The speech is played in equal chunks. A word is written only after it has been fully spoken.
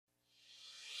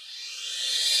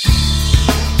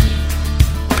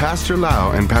Pastor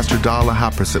Lau and Pastor Dala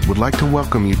Haprasit would like to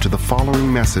welcome you to the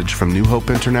following message from New Hope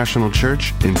International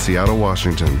Church in Seattle,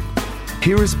 Washington.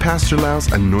 Here is Pastor Lau's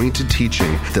anointed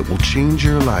teaching that will change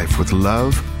your life with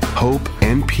love, hope,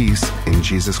 and peace in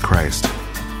Jesus Christ.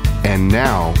 And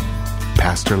now,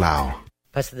 Pastor Lau.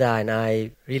 Pastor Da and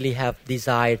I really have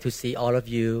desire to see all of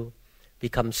you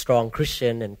become strong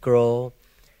Christian and grow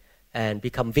and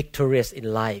become victorious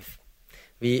in life.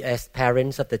 We as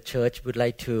parents of the church would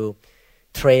like to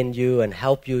train you and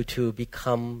help you to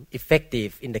become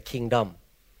effective in the kingdom.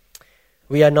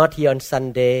 We are not here on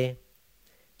Sunday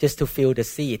just to fill the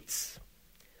seats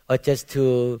or just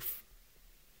to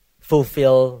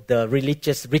fulfill the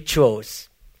religious rituals.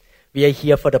 We are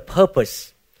here for the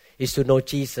purpose is to know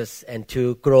Jesus and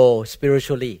to grow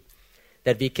spiritually,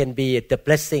 that we can be the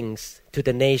blessings to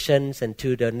the nations and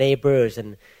to the neighbors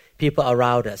and people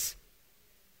around us.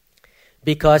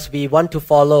 Because we want to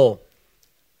follow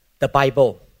the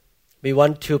Bible. We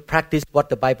want to practice what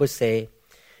the Bible says.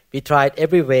 We tried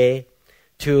every way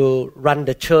to run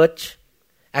the church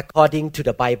according to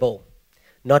the Bible,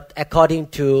 not according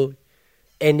to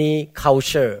any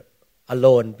culture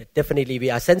alone. But definitely we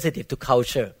are sensitive to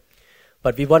culture.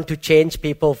 But we want to change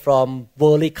people from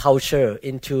worldly culture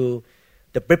into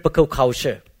the biblical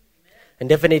culture. And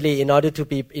definitely in order to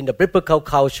be in the biblical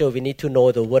culture, we need to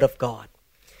know the Word of God.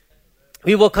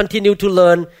 We will continue to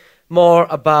learn more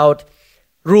about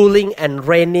ruling and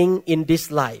reigning in this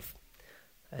life.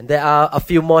 And there are a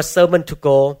few more sermons to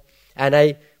go. And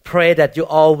I pray that you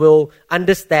all will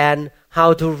understand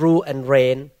how to rule and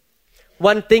reign.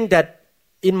 One thing that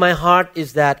in my heart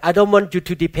is that I don't want you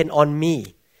to depend on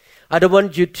me. I don't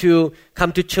want you to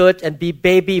come to church and be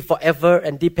baby forever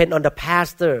and depend on the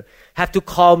pastor. Have to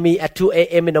call me at 2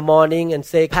 a.m. in the morning and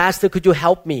say, Pastor, could you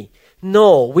help me?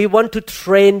 No, we want to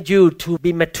train you to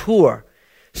be mature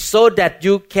so that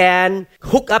you can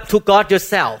hook up to God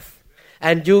yourself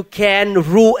and you can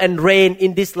rule and reign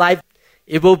in this life.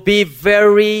 It will be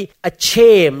very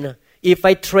ashamed if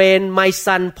I train my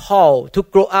son Paul to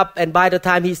grow up and by the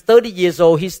time he's 30 years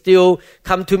old, he still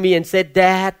come to me and said,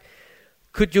 Dad,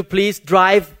 could you please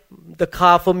drive the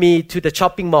car for me to the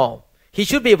shopping mall? He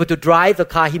should be able to drive the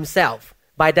car himself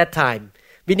by that time.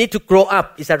 We need to grow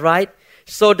up, is that right?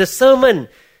 So the sermon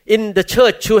in the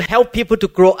church should help people to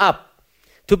grow up,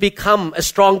 to become a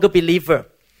stronger believer.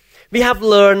 We have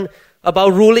learned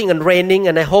about ruling and reigning,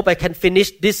 and I hope I can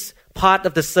finish this part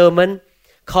of the sermon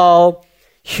called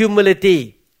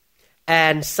humility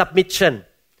and submission.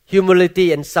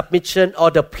 Humility and submission, or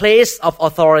the place of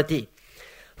authority.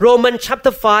 Romans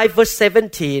chapter 5 verse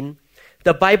 17,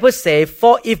 the Bible says,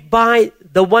 For if by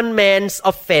the one man's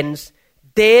offense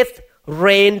death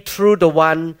reigned through the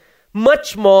one,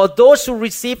 much more those who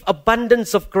receive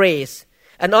abundance of grace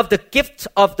and of the gift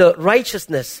of the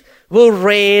righteousness will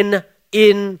reign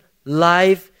in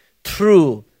life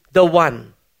through the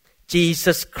one,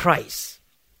 Jesus Christ.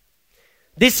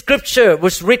 This scripture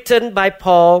was written by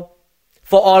Paul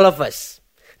for all of us.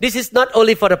 This is not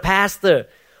only for the pastor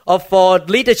or for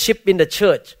leadership in the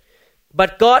church,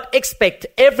 but God expects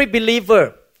every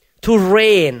believer to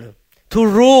reign, to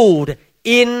rule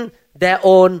in their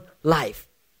own life.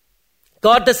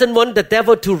 God doesn't want the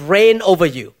devil to reign over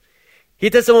you. He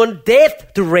doesn't want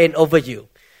death to reign over you.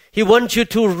 He wants you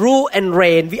to rule and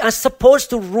reign. We are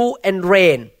supposed to rule and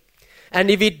reign.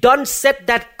 And if we don't set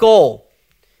that goal,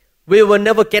 we will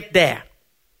never get there.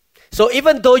 So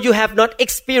even though you have not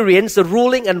experienced the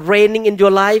ruling and reigning in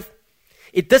your life,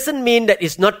 it doesn't mean that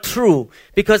it's not true,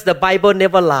 because the Bible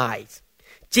never lies.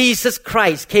 Jesus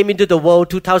Christ came into the world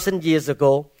 2,000 years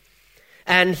ago,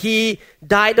 and He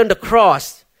died on the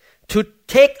cross to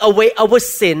take away our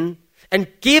sin and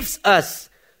gives us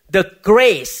the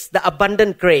grace, the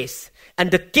abundant grace, and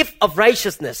the gift of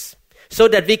righteousness so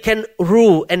that we can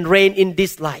rule and reign in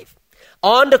this life.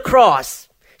 On the cross,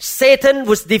 Satan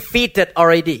was defeated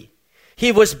already.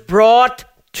 He was brought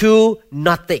to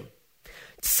nothing.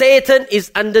 Satan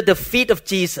is under the feet of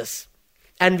Jesus,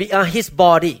 and we are His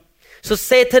body. So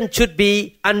Satan should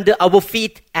be under our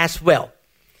feet as well.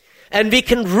 And we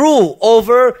can rule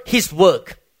over his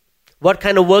work. What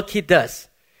kind of work he does?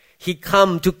 He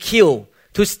comes to kill,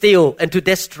 to steal, and to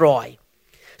destroy.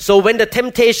 So when the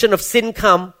temptation of sin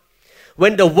comes,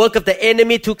 when the work of the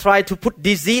enemy to try to put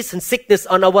disease and sickness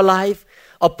on our life,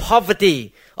 or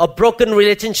poverty, or broken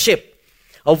relationship,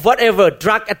 or whatever,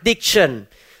 drug addiction,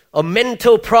 or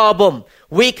mental problem,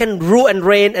 we can rule and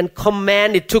reign and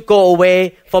command it to go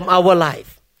away from our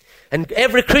life. And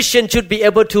every Christian should be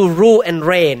able to rule and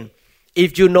reign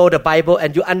if you know the Bible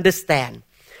and you understand.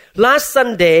 Last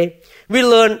Sunday, we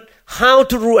learned how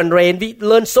to rule and reign. We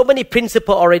learned so many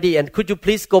principles already. And could you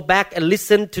please go back and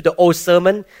listen to the old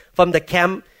sermon from the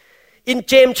camp? In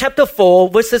James chapter 4,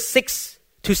 verses 6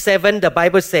 to 7, the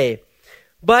Bible says,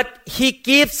 but he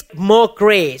gives more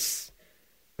grace.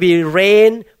 We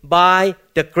reign by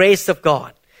the grace of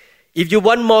God. If you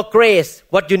want more grace,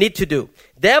 what you need to do?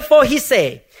 Therefore, he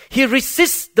say, he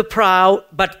resists the proud,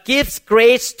 but gives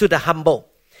grace to the humble.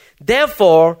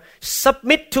 Therefore,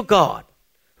 submit to God.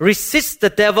 Resist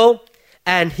the devil,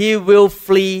 and he will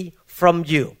flee from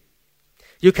you.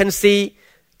 You can see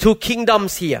two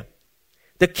kingdoms here.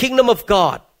 The kingdom of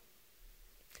God.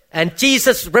 And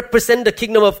Jesus represents the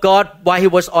kingdom of God while he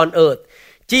was on earth.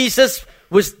 Jesus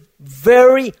was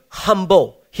very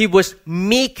humble. He was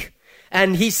meek,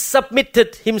 and he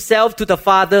submitted himself to the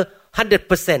Father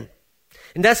 100%.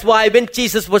 And that's why when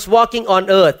Jesus was walking on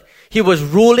earth, he was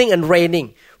ruling and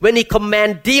reigning. When he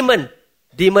commanded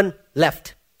demon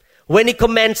left. When he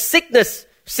commands sickness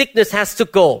has to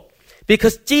go.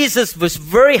 Because Jesus was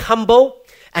very humble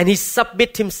and he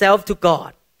submit himself to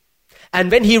God.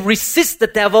 And when he resists the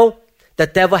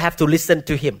devil have to listen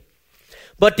to him.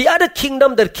 But the other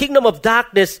kingdom, the kingdom of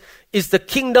darkness, is the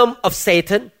kingdom of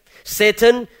Satan.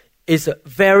 Satan is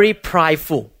very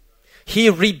prideful. He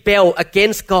rebelled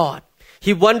against God.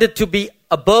 He wanted to be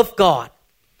above God.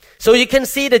 So you can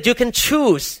see that you can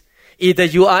choose. Either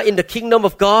you are in the kingdom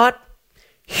of God,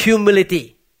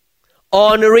 humility,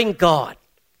 honoring God,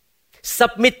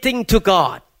 submitting to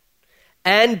God,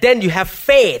 and then you have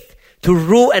faith to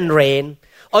rule and reign.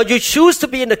 Or you choose to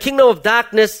be in the kingdom of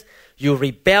darkness, you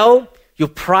rebel, you're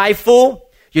prideful,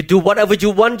 you do whatever you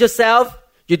want yourself,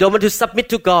 you don't want to submit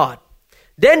to God.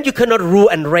 Then you cannot rule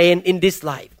and reign in this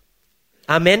life.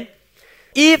 Amen.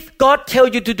 If God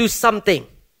tells you to do something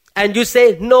and you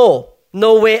say, no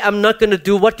way, I'm not going to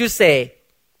do what you say,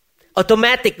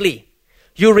 automatically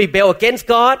you rebel against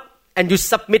God and you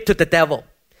submit to the devil.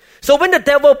 So when the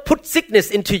devil puts sickness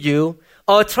into you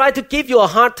or try to give you a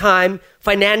hard time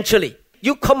financially,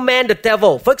 you command the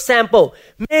devil. For example,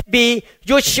 maybe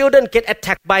your children get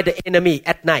attacked by the enemy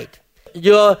at night.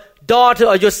 Your daughter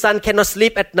or your son cannot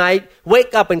sleep at night,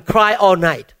 wake up and cry all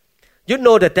night. You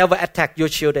know the devil attacked your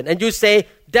children. And you say,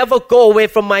 devil, go away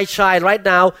from my child right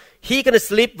now. He's going to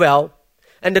sleep well.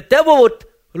 And the devil would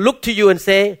look to you and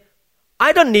say,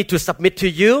 I don't need to submit to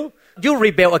you. You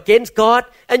rebel against God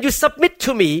and you submit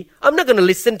to me. I'm not going to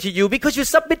listen to you because you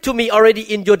submit to me already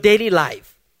in your daily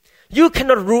life. You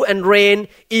cannot rule and reign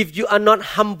if you are not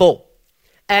humble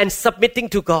and submitting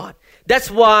to God. That's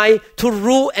why to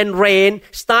rule and reign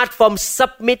start from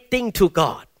submitting to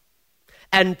God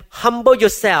and humble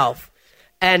yourself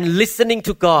and listening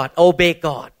to God, obey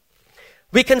God.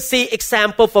 We can see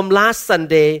example from last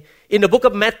Sunday in the book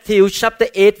of Matthew chapter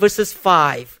 8 verses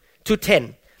 5 to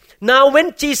 10. Now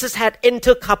when Jesus had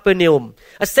entered Capernaum,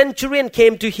 a centurion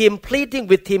came to him pleading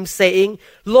with him saying,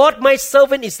 Lord, my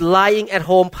servant is lying at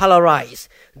home paralyzed,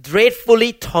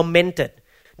 dreadfully tormented.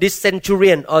 This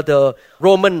centurion or the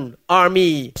Roman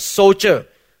army soldier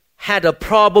had a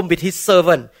problem with his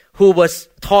servant who was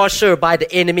tortured by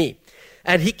the enemy.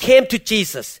 And he came to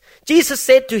Jesus. Jesus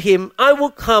said to him, I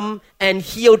will come and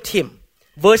heal him.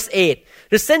 Verse 8.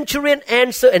 The centurion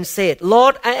answered and said,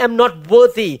 Lord, I am not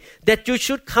worthy that you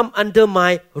should come under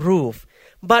my roof,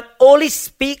 but only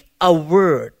speak a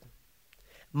word.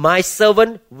 My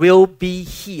servant will be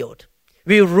healed.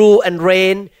 We rule and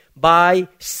reign by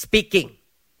speaking,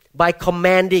 by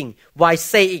commanding, by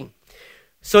saying.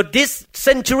 So this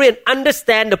centurion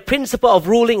understands the principle of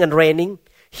ruling and reigning.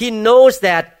 He knows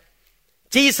that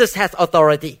Jesus has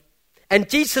authority and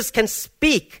Jesus can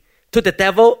speak to the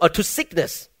devil or to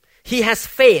sickness. He has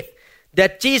faith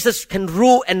that Jesus can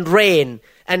rule and reign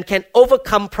and can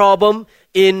overcome problem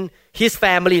in his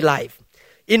family life.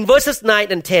 In verses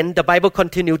 9 and 10, the Bible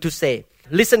continues to say,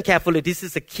 listen carefully, this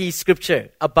is a key scripture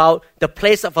about the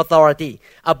place of authority,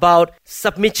 about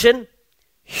submission,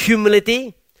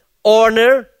 humility,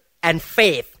 honor, and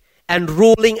faith, and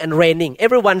ruling and reigning.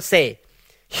 Everyone say,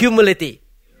 humility.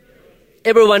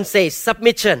 Everyone says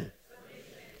submission.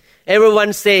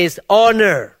 Everyone says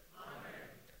honor.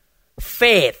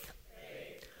 Faith.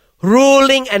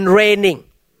 Ruling and reigning.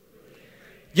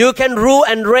 You can rule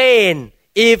and reign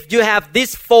if you have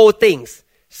these four things.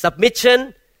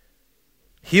 Submission,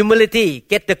 humility,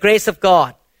 get the grace of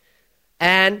God,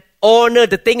 and honor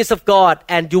the things of God,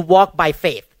 and you walk by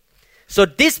faith. So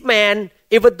this man,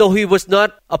 even though he was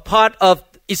not a part of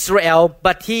Israel,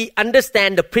 but he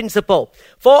understands the principle.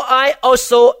 For I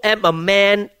also am a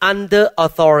man under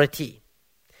authority,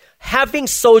 having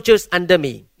soldiers under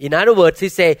me. In other words, he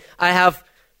say, I have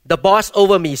the boss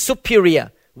over me,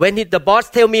 superior. When the boss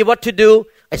tell me what to do,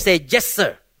 I say, yes,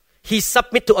 sir. he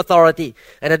submit to authority.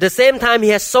 And at the same time, he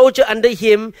has soldiers under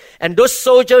him, and those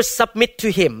soldiers submit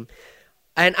to him.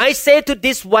 And I say to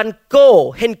this one,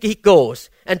 go, and he goes.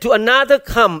 And to another,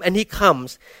 come, and he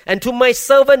comes. And to my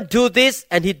servant, do this,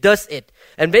 and he does it.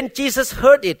 And when Jesus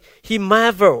heard it, he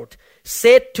marveled,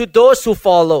 said to those who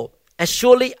follow, as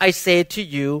surely I say to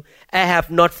you, I have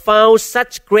not found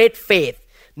such great faith,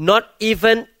 not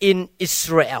even in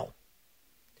Israel.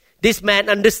 This man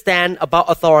understands about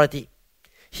authority.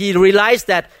 He realized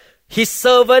that his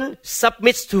servant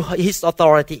submits to his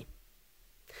authority.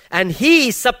 And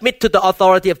he submits to the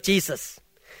authority of Jesus.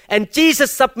 And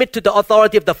Jesus submits to the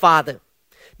authority of the Father.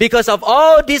 Because of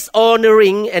all this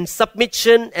honoring and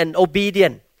submission and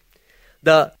obedience,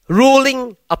 the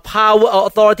ruling of power or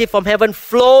authority from heaven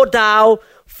flow down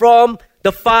from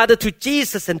the Father to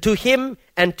Jesus and to him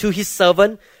and to his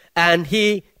servant, and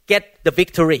he get the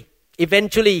victory.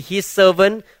 Eventually, his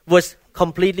servant was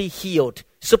completely healed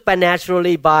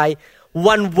supernaturally by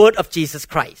one word of Jesus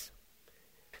Christ.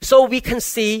 So we can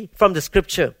see from the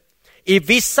scripture, if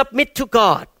we submit to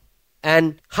God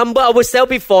and humble ourselves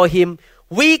before him,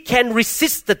 we can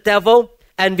resist the devil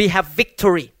and we have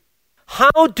victory.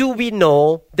 How do we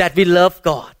know that we love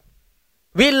God?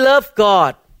 We love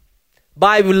God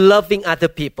by loving other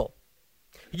people.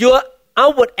 Your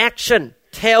outward action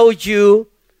tells you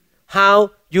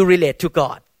how you relate to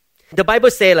God. The Bible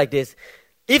says like this: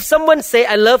 if someone say,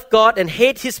 I love God and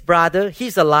hate his brother,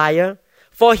 he's a liar.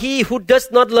 For he who does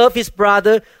not love his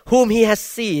brother whom he has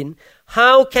seen,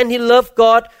 how can he love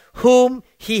God whom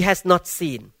he has not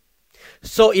seen?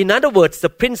 So in other words, the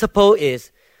principle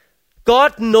is,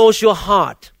 God knows your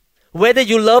heart, whether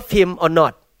you love him or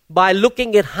not, by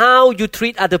looking at how you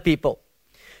treat other people.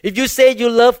 If you say you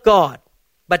love God,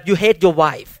 but you hate your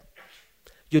wife,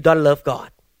 you don't love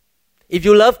God. If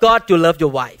you love God, you love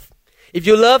your wife. If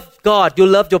you love God, you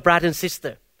love your brother and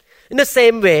sister. In the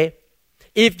same way,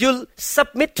 if you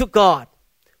submit to God,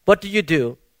 what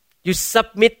do? You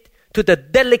submit to the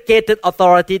delegated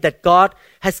authority that God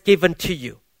has given to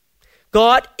you.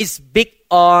 God is big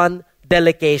on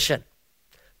delegation.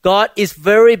 God is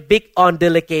very big on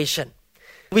delegation.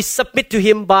 We submit to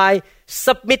him by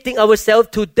submitting ourselves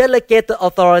to delegated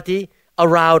authority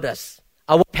around us.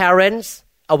 Our parents,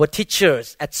 our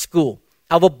teachers at school,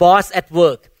 our boss at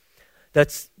work,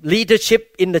 the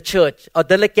leadership in the church, or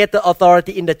delegated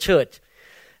authority in the church.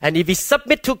 And if we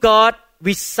submit to God,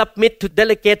 we submit to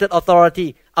delegated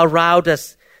authority around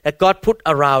us, that God put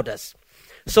around us.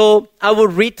 So I will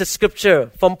read the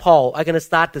scripture from Paul. I'm going to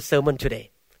start the sermon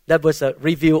today. That was a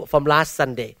review from last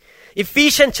Sunday.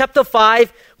 Ephesians chapter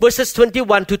 5, verses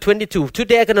 21 to 22.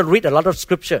 Today I'm going to read a lot of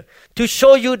scripture to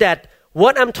show you that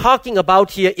what I'm talking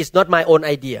about here is not my own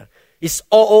idea. It's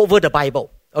all over the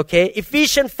Bible. Okay,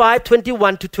 Ephesians 5,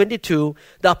 21 to 22,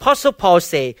 the Apostle Paul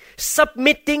say,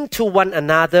 submitting to one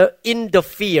another in the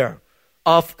fear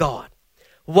of God.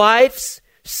 Wives,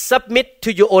 submit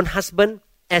to your own husband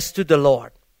as to the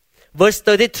Lord. Verse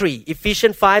 33,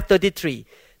 Ephesians 5, 33.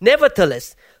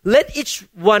 Nevertheless, let each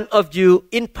one of you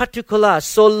in particular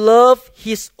so love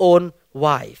his own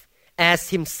wife as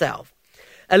himself.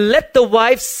 And let the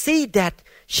wife see that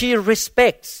she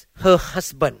respects her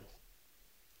husband.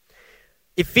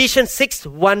 Ephesians 6,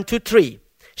 1 to 3.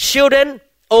 Children,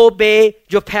 obey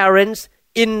your parents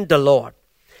in the Lord,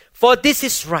 for this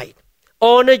is right.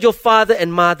 Honor your father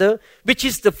and mother, which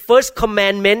is the first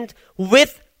commandment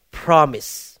with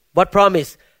promise. What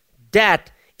promise?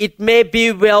 That it may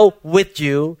be well with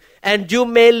you and you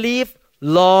may live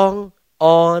long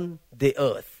on the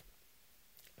earth.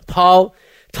 Paul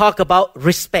talked about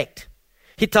respect.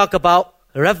 He talked about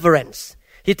reverence.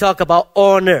 He talked about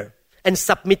honor and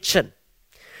submission.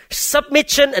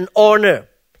 Submission and honor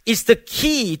is the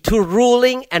key to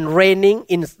ruling and reigning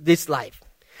in this life.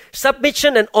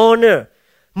 Submission and honor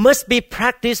must be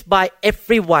practiced by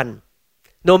everyone,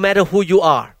 no matter who you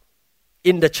are,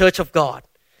 in the church of God.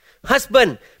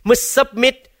 Husband must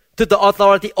submit to the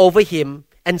authority over him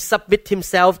and submit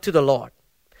himself to the Lord.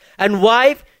 And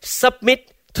wife,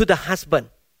 submit to the husband.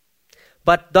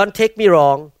 But don't take me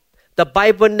wrong, the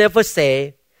Bible never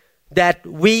say that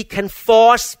we can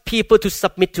force people to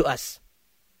submit to us.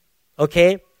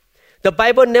 Okay? The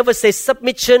Bible never says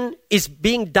submission is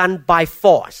being done by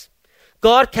force.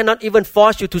 God cannot even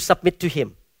force you to submit to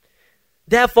him.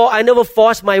 Therefore, I never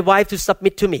force my wife to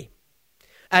submit to me.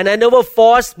 And I never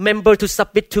force member to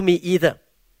submit to me either.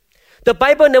 The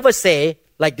Bible never say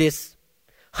like this: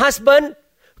 husband,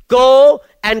 go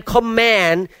and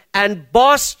command and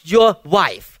boss your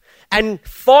wife and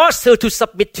force her to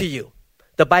submit to you.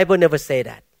 The Bible never say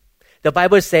that. The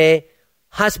Bible say,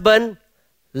 husband,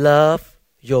 love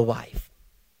your wife.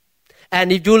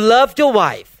 And if you love your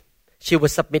wife, she will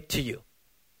submit to you.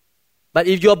 But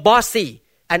if you're bossy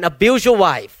and abuse your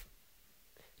wife,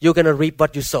 you're going to reap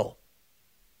what you sow.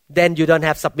 Then you don't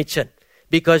have submission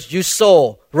because you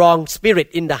sow wrong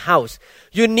spirit in the house.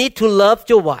 You need to love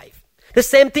your wife. The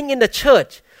same thing in the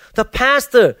church. The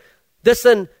pastor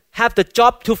doesn't have the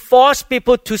job to force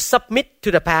people to submit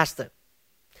to the pastor.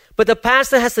 But the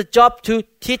pastor has a job to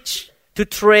teach, to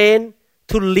train,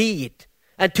 to lead,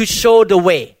 and to show the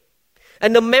way.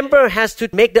 And the member has to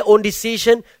make their own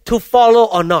decision to follow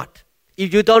or not.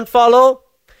 If you don't follow,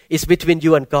 it's between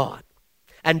you and God.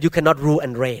 And you cannot rule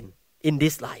and reign in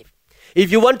this life.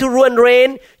 If you want to rule and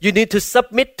reign, you need to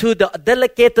submit to the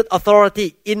delegated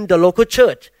authority in the local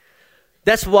church.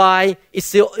 That's why it's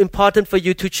so important for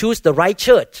you to choose the right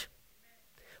church.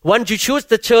 Once you choose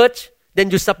the church, then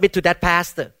you submit to that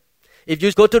pastor. If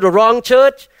you go to the wrong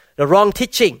church, the wrong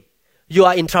teaching, you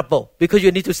are in trouble because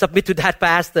you need to submit to that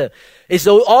pastor. It's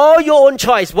all your own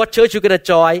choice what church you're going to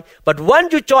join. But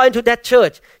once you join to that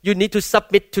church, you need to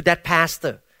submit to that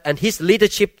pastor and his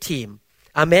leadership team.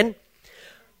 Amen.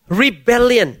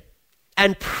 Rebellion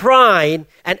and pride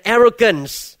and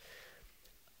arrogance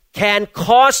can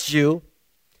cause you,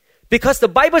 because the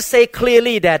Bible says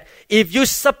clearly that if you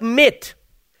submit,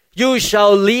 you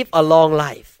shall live a long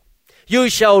life. You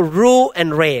shall rule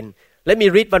and reign. Let me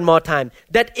read one more time.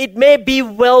 That it may be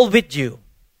well with you.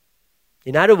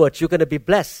 In other words, you're going to be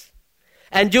blessed.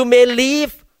 And you may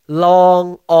live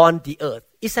long on the earth.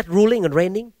 Is that ruling and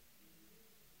reigning?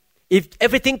 If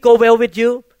everything go well with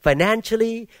you,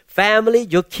 financially, family,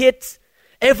 your kids,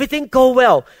 everything go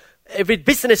well. Every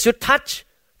business you touch,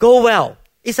 go well.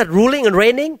 Is that ruling and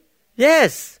reigning?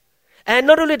 Yes. And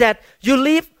not only that, you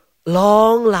live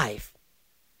long life.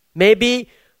 Maybe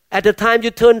at the time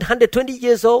you turned 120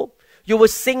 years old, you were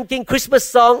singing Christmas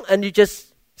song and you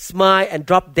just smile and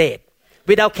drop dead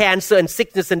without cancer and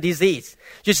sickness and disease.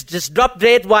 You just drop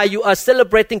dead while you are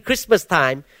celebrating Christmas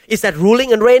time. Is that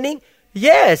ruling and reigning?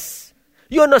 Yes.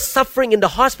 You are not suffering in the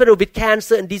hospital with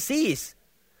cancer and disease.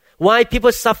 Why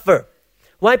people suffer?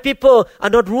 Why people are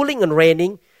not ruling and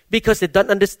reigning? Because they don't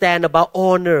understand about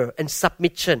honor and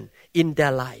submission in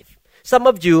their life. Some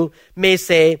of you may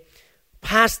say,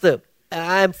 Pastor,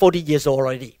 I'm 40 years old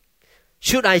already.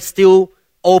 Should I still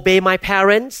obey my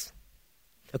parents?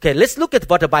 Okay, let's look at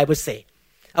what the Bible says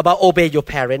about obey your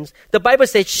parents. The Bible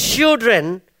says,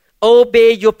 children,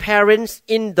 obey your parents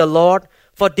in the Lord,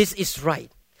 for this is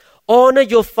right. Honor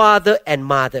your father and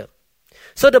mother.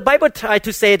 So the Bible tries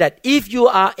to say that if you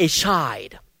are a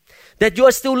child, that you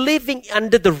are still living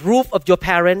under the roof of your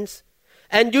parents,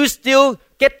 and you still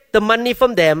get the money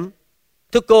from them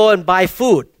to go and buy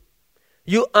food,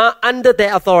 you are under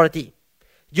their authority.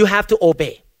 You have to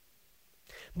obey.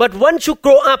 But once you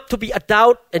grow up to be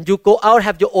adult and you go out,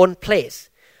 have your own place,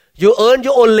 you earn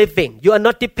your own living, you are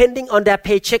not depending on their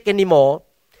paycheck anymore.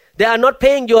 They are not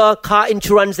paying your car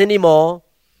insurance anymore.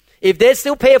 If they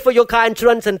still pay for your car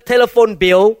insurance and telephone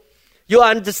bill, you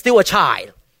are still a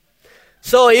child.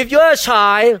 So if you're a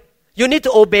child, you need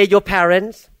to obey your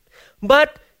parents.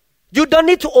 But you don't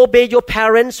need to obey your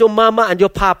parents, your mama and your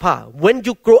papa when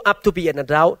you grow up to be an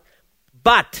adult.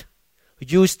 But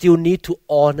you still need to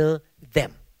honor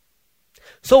them.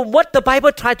 So what the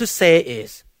Bible tries to say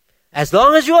is, as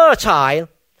long as you are a child,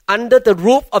 under the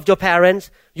roof of your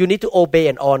parents, you need to obey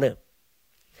and honor.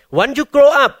 Once you grow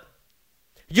up,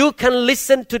 you can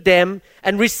listen to them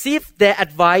and receive their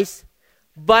advice,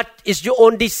 but it's your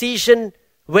own decision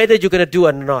whether you're going to do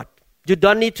or not. You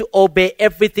don't need to obey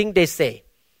everything they say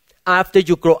after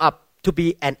you grow up to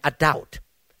be an adult.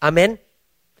 Amen?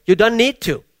 You don't need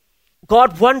to.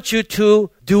 God wants you to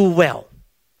do well.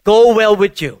 Go well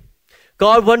with you.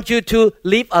 God wants you to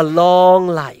live a long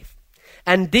life.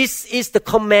 And this is the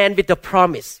command with the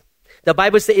promise. The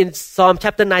Bible says in Psalm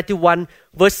chapter 91,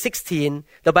 verse 16,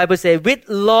 the Bible says, with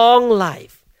long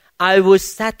life, I will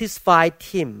satisfy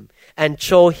him and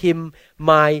show him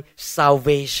my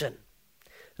salvation.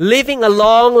 Living a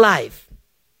long life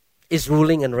is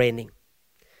ruling and reigning.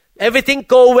 Everything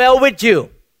go well with you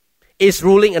is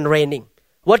ruling and reigning.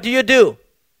 What do?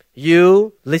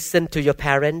 You listen to your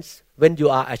parents when you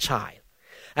are a child.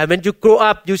 And when you grow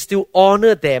up, you still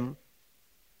honor them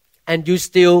and you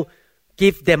still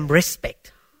give them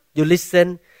respect. You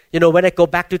listen. You know, when I go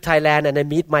back to Thailand and I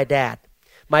meet my dad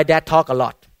talk a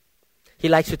lot. He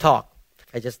likes to talk.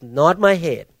 I just nod my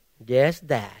head. Yes,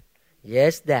 Dad.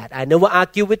 Yes, Dad. I never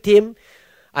argue with him.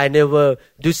 I never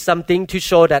do something to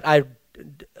show that I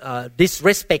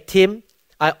disrespect him.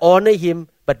 I honor him.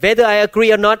 But whether I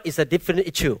agree or not is a different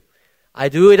issue. I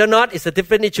do it or not is a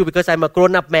different issue because I'm a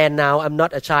grown-up man now. I'm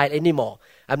not a child anymore.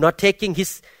 I'm not taking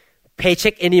his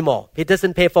paycheck anymore. He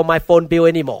doesn't pay for my phone bill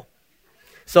anymore.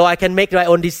 So I can make my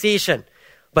own decision.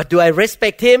 But do I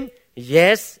respect him?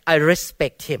 Yes, I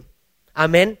respect him.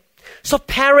 Amen. So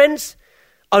parents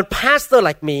or pastor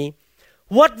like me,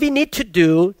 what we need to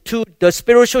do to the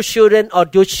spiritual children or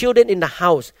your children in the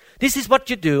house, this is what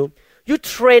you do. You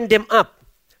train them up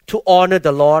to honor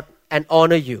the Lord and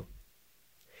honor you.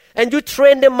 And you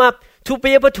train them up to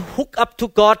be able to hook up to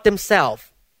God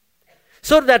themselves.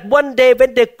 So that one day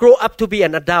when they grow up to be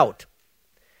an adult,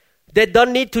 they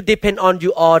don't need to depend on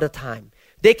you all the time.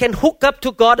 They can hook up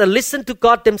to God and listen to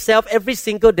God themselves every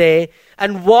single day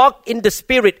and walk in the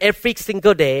Spirit every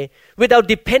single day without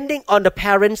depending on the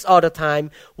parents all the time,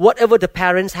 whatever the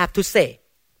parents have to say.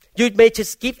 You may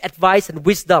just give advice and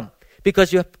wisdom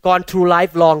because you have gone through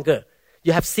life longer.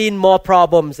 You have seen more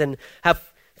problems and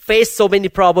have faced so many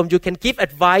problems. You can give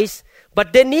advice,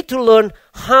 but they need to learn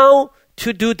how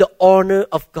to do the honor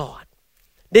of God.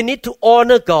 They need to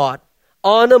honor God,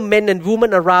 honor men and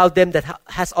women around them that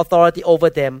has authority over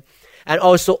them, and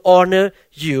also honor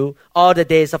you all the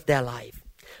days of their life.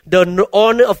 The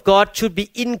honor of God should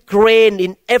be ingrained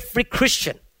in every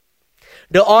Christian.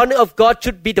 The honor of God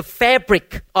should be the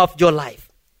fabric of your life.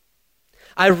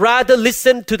 I rather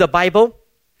listen to the Bible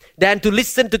than to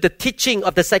listen to the teaching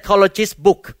of the psychologist's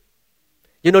book.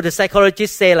 You know, the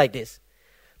psychologists say like this: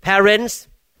 parents,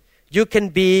 you can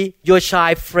be your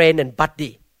child friend and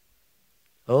buddy.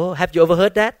 Oh, have you ever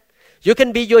heard that? You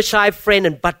can be your child friend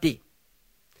and buddy.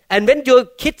 And when your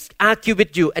kids argue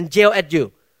with you and yell at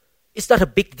you, it's not a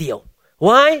big deal.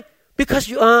 Why? Because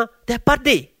you are their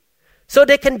buddy. So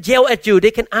they can yell at you,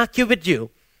 they can argue with you.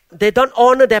 They don't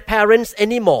honor their parents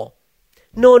anymore.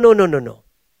 No.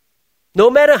 No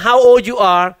matter how old you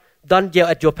are, don't yell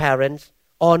at your parents.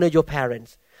 Honor your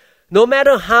parents. No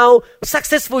matter how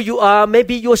successful you are,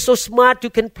 maybe you're so smart you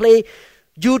can play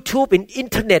YouTube and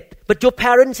internet, but your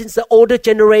parents is the older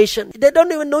generation. They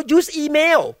don't even know use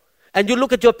email. And you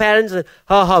look at your parents and,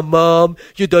 mom,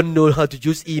 you don't know how to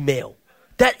use email.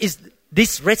 That is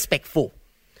disrespectful.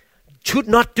 Should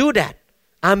not do that.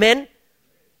 Amen.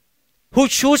 Who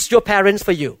chose your parents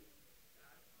for you?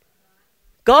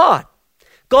 God.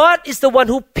 God is the one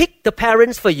who picked the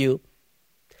parents for you.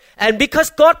 And because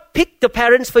God picked the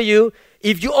parents for you,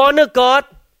 if you honor God,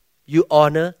 you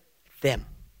honor them.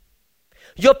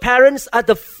 Your parents are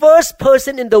the first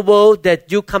person in the world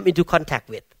that you come into contact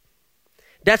with.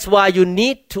 That's why you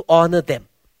need to honor them.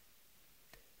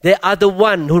 They are the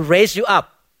one who raised you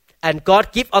up. And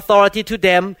God give authority to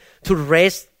them to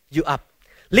raise you up.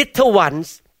 Little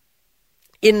ones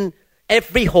in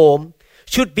every home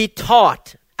should be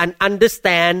taught and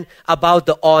understand about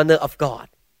the honor of God.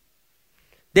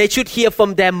 They should hear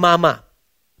from their mama.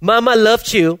 Mama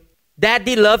loves you.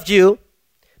 Daddy loves you.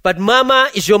 But mama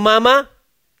is your mama.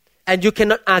 And you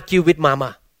cannot argue with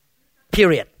mama.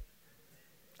 Period.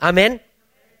 Amen.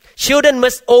 Children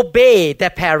must obey their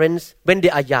parents when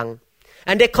they are young.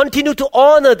 And they continue to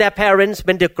honor their parents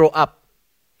when they grow up.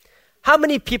 How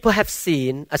many people have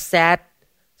seen a sad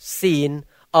scene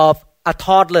of a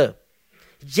toddler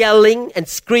yelling and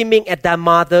screaming at their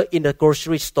mother in the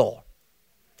grocery store?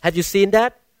 Have you seen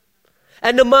that?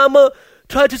 And the mama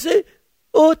tried to say,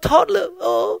 oh, toddler,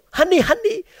 oh, honey,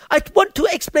 I want to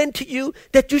explain to you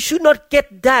that you should not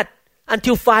get that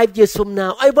until 5 years from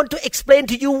now. I want to explain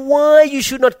to you why you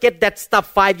should not get that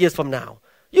stuff 5 years from now.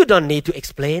 You don't need to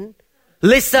explain.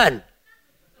 Listen.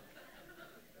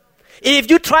 If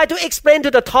you try to explain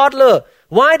to the toddler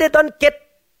why they don't get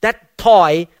that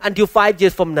toy until 5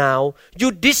 years from now,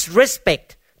 you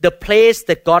disrespect the place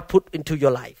that God put into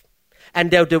your life. And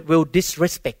they will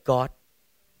disrespect God.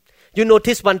 You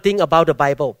notice one thing about the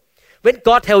Bible. When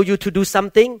God tells you to do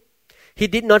something, He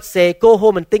did not say, go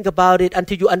home and think about it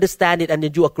until you understand it and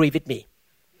then you agree with me.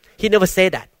 He never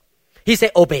said that. He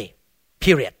said, obey.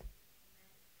 Period.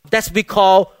 That's what we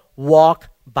call walk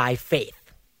by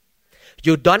faith.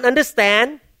 You don't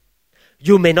understand.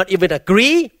 You may not even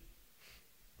agree.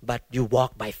 But you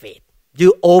walk by faith.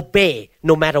 You obey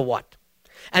no matter what.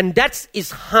 And that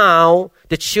is how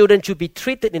the children should be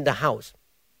treated in the house.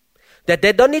 That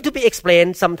they don't need to be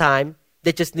explained sometimes.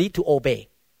 They just need to obey.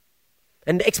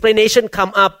 And the explanation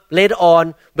come up later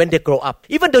on when they grow up.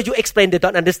 Even though you explain, they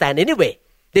don't understand anyway.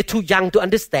 They're too young to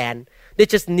understand. They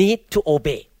just need to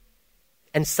obey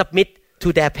and submit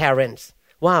to their parents.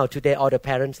 Wow, today all the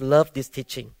parents love this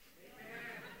teaching.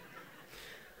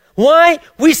 Why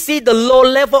we see the low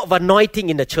level of anointing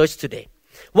in the church today?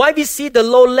 Why we see the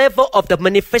low level of the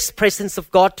manifest presence of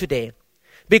God today?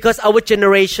 Because our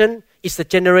generation is a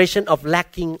generation of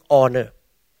lacking honor.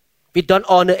 We don't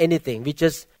honor anything. We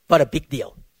just, what a big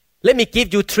deal. Let me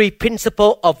give you 3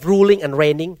 principles of ruling and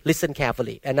reigning. Listen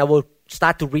carefully, and I will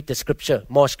start to read the scripture,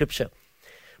 more scripture.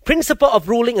 Principle of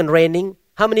ruling and reigning.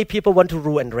 How many people want to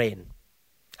rule and reign?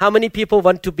 How many people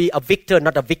want to be a victor,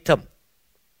 not a victim?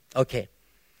 Okay.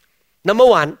 Number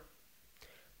 1,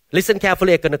 listen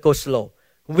carefully, I'm going to go slow.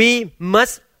 We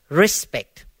must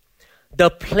respect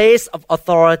the place of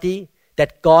authority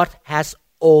that God has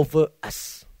over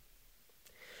us.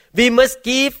 We must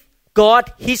give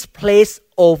God His place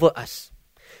over us.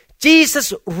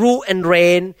 Jesus rule and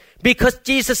reign because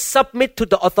Jesus submit to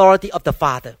the authority of the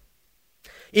Father.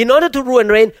 In order to rule and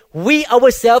reign, we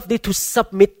ourselves need to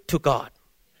submit to God.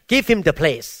 Give Him the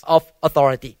place of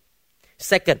authority.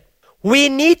 Second, we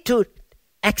need to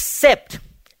accept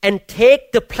and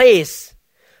take the place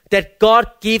that God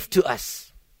gave to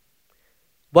us.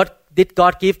 What did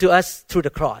God give to us? Through the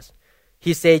cross.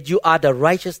 He said, you are the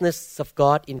righteousness of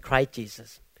God in Christ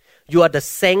Jesus. You are the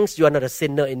saints, you are not a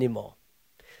sinner anymore.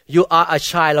 You are a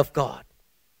child of God.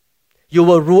 You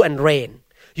will rule and reign.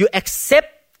 You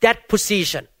accept that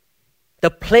position, the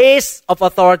place of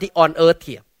authority on earth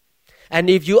here. And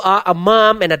if you are a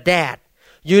mom and a dad,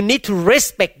 you need to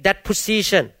respect that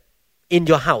position in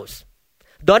your house.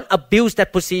 Don't abuse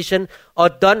that position or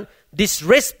don't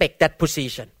disrespect that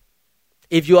position.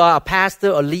 If you are a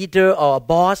pastor or leader or a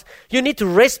boss, you need to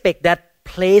respect that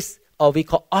place, or we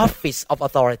call office of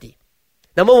authority.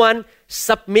 Number 1,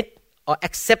 submit or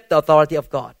accept the authority of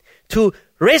God. 2,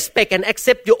 respect and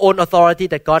accept your own authority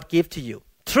that God gave to you.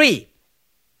 3,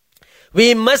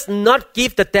 we must not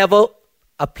give the devil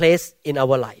a place in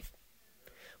our life.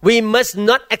 We must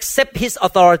not accept his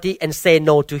authority and say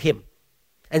no to him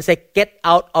and say, get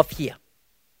out of here.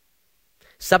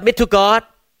 Submit to God,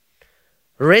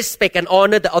 respect and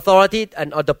honor the authority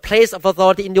and or the place of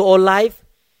authority in your own life.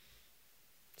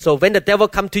 So when the devil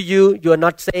come to you, you are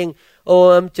not saying,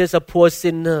 oh, I'm just a poor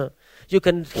sinner. You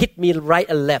can hit me right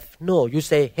and left. No, you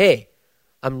say, hey,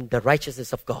 I'm the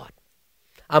righteousness of God.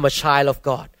 I'm a child of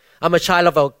God. I'm a child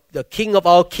of the King of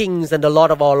all kings and the Lord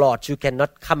of all lords. You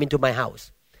cannot come into my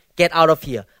house. Get out of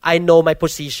here. I know my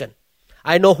position.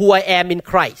 I know who I am in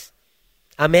Christ.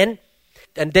 Amen.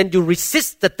 And then you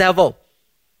resist the devil.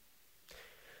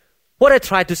 What I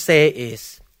try to say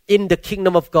is, in the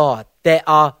kingdom of God, there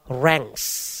are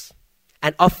ranks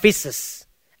and offices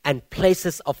and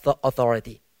places of the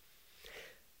authority.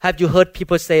 Have you heard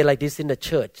people say like this in the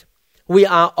church? We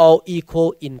are all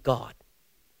equal in God.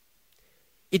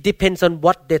 It depends on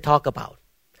what they talk about.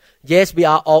 Yes, we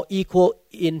are all equal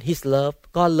in His love.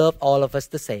 God loves all of us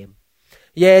the same.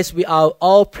 Yes, we are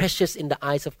all precious in the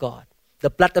eyes of God. The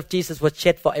blood of Jesus was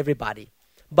shed for everybody.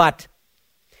 But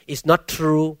it's not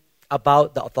true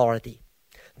about the authority.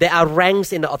 There are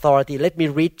ranks in the authority. Let me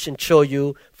read and show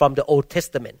you from the Old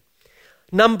Testament.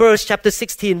 Numbers chapter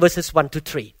 16 verses 1 to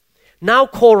 3. Now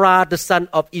Korah, the son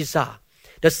of Izhar,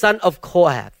 the son of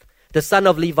Kohath, the son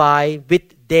of Levi,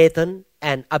 with Dathan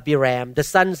and Abiram, the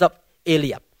sons of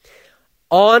Eliab,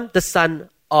 on the son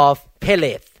of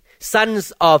Peleth,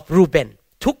 sons of Reuben,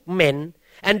 took men,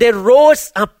 and they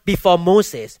rose up before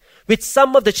Moses with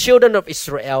some of the children of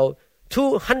Israel,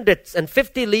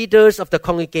 250 leaders of the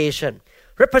congregation,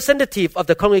 representative of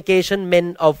the congregation,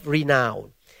 men of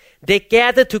renown. They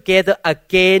gathered together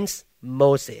against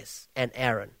Moses and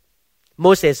Aaron.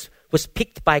 Moses was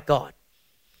picked by God,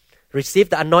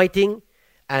 received the anointing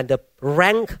and the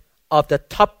rank of the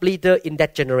top leader in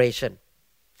that generation.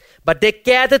 But they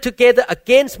gathered together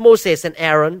against Moses and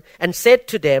Aaron and said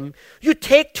to them, you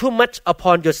take too much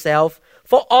upon yourself,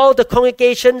 for all the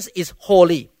congregations is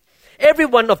holy, every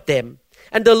one of them,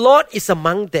 and the Lord is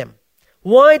among them.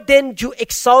 Why then do you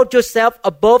exalt yourself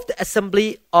above the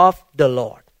assembly of the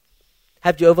Lord?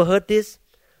 Have you ever heard this?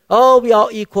 Oh, we are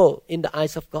equal in the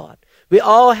eyes of God. We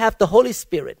all have the Holy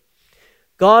Spirit.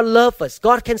 God loves us.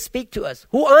 God can speak to us.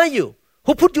 Who are you?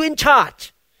 Who put you in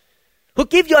charge? Who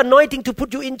give you anointing to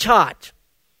put you in charge?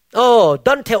 Oh,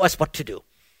 don't tell us what to do.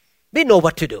 We know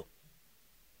what to do.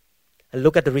 And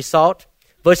look at the result.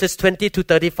 Verses 20 to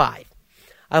 35.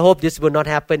 I hope this will not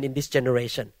happen in this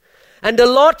generation. And the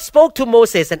Lord spoke to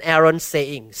Moses and Aaron,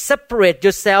 saying, separate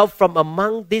yourself from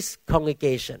among this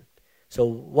congregation. So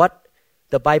what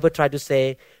the Bible tried to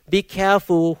say, be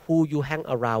careful who you hang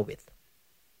around with.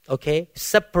 Okay?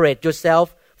 Separate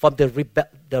yourself from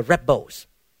the rebels.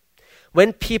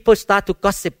 When people start to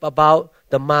gossip about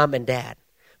the mom and dad,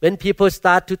 when people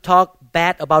start to talk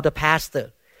bad about the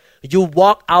pastor, you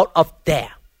walk out of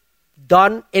there.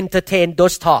 Don't entertain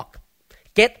those talk.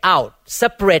 Get out.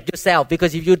 Separate yourself,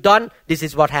 because if you don't, this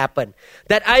is what happened.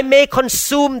 That I may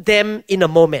consume them in a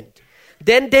moment.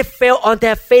 Then they fell on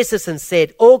their faces and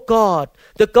said, O God,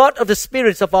 the God of the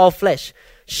spirits of all flesh,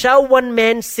 shall one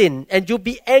man sin, and you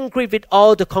be angry with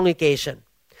all the congregation?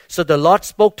 So the Lord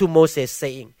spoke to Moses,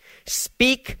 saying,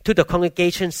 Speak to the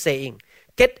congregation, saying,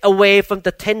 Get away from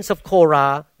the tents of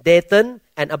Korah, Dathan,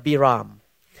 and Abiram.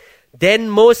 Then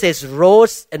Moses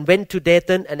rose and went to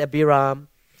Dathan and Abiram,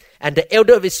 and the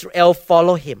elder of Israel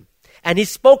followed him. And he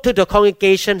spoke to the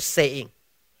congregation, saying,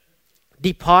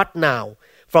 Depart now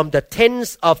from the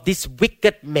tents of these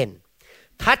wicked men.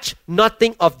 Touch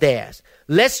nothing of theirs,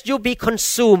 lest you be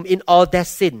consumed in all their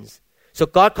sins. So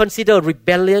God considered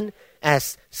rebellion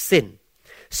as sin.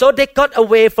 So they got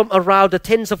away from around the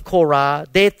tents of Korah,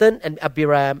 Dathan and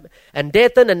Abiram. And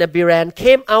Dathan and Abiram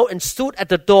came out and stood at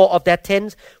the door of their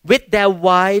tents with their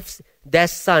wives, their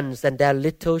sons, and their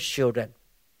little children.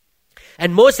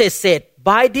 And Moses said,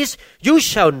 By this you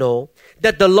shall know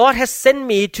that the Lord has sent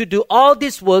me to do all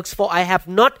these works, for I have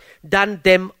not done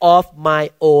them of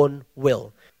my own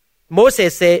will.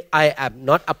 Moses said, I am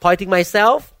not appointing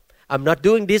myself. I'm not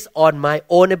doing this on my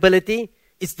own ability.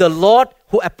 It's the Lord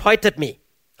who appointed me.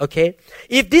 Okay?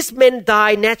 If these men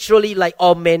die naturally like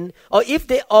all men, or if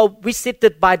they are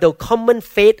visited by the common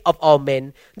fate of all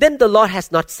men, then the Lord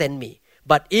has not sent me.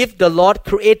 But if the Lord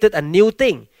created a new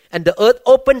thing, and the earth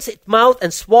opens its mouth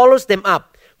and swallows them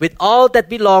up with all that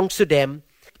belongs to them,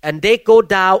 and they go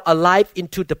down alive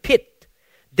into the pit,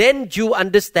 then you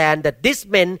understand that these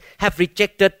men have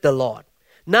rejected the Lord.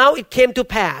 Now it came to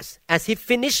pass, as he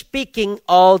finished speaking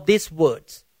all these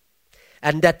words,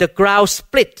 and that the ground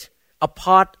split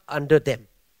apart under them,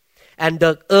 and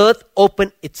the earth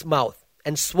opened its mouth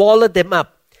and swallowed them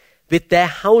up with their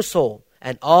household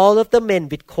and all of the men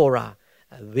with Korah,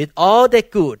 with all their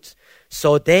goods.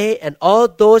 So they and all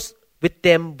those with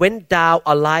them went down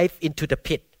alive into the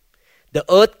pit. The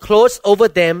earth closed over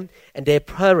them, and they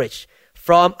perished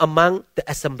from among the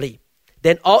assembly.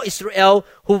 Then all Israel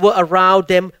who were around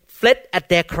them fled at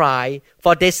their cry,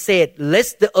 for they said,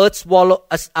 Lest the earth swallow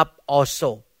us up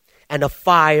also. And a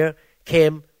fire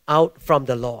came out from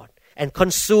the Lord and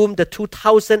consumed the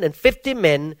 2,050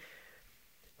 men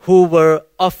who were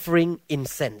offering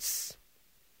incense.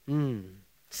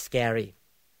 Scary.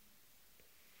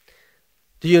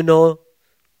 Do you know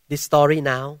this story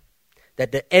now?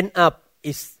 That the end up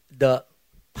is the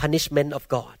punishment of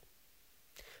God.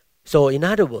 So in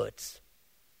other words,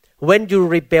 when you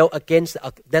rebel against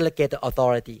a delegated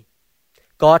authority,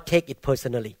 God take it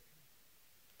personally.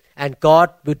 And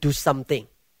God will do something.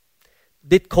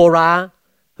 Did Korah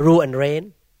rule and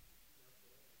reign?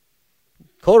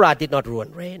 Korah did not rule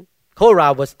and reign.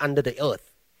 Korah was under the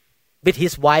earth with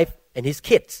his wife and his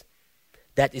kids.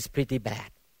 That is pretty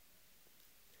bad.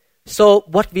 So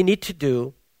what we need to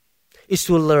do is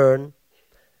to learn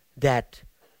that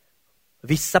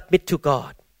we submit to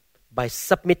God by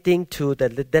submitting to the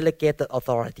delegated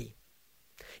authority.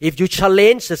 If you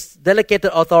challenge the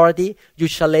delegated authority, you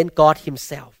challenge God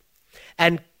himself.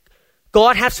 And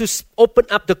God has to open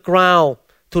up the ground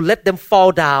to let them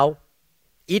fall down,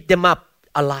 eat them up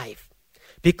alive.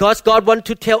 Because God wants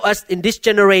to tell us in this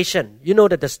generation, you know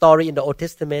that the story in the Old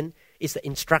Testament is the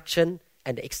instruction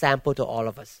and the example to all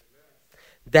of us.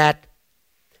 That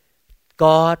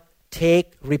God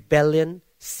take rebellion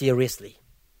seriously.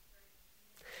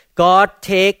 God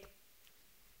take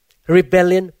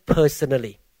rebellion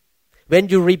personally. When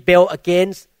you rebel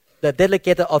against the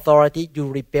delegated authority,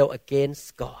 you rebel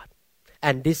against God.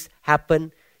 And this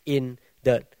happened in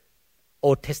the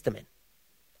Old Testament.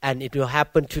 And it will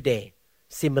happen today,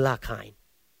 similar kind.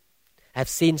 I've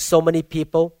seen so many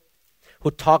people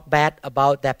who talk bad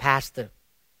about their pastor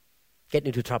get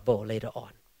into trouble later on.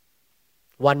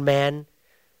 One man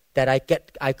that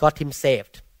I got him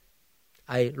saved.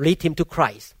 I lead him to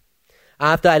Christ.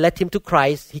 After I led him to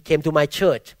Christ, he came to my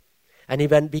church. And he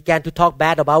began to talk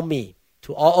bad about me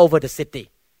to all over the city.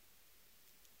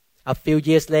 A few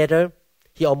years later,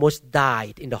 he almost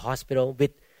died in the hospital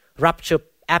with ruptured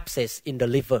abscess in the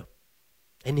liver.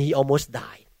 And he almost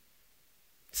died.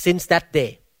 Since that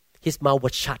day, his mouth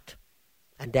was shut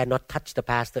and dare not touch the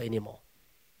pastor anymore.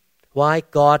 Why?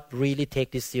 God really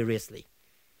take this seriously.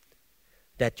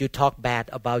 That you talk bad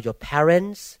about your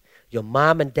parents, your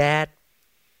mom and dad,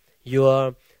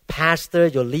 your pastor,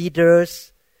 your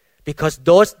leaders, because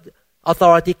those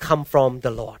authority come from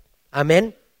the Lord.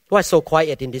 Amen? Why so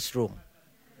quiet in this room?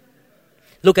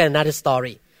 Look at another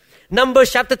story.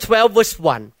 Numbers chapter 12 verse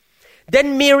 1.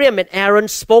 Then Miriam and Aaron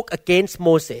spoke against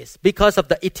Moses because of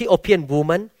the Ethiopian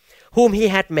woman whom he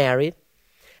had married,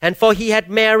 and for he had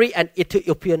married an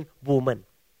Ethiopian woman.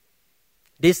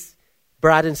 These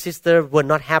brother and sister were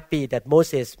not happy that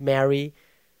Moses married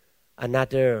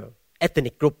another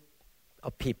ethnic group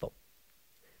of people.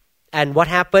 And what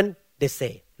happened? They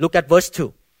say, look at verse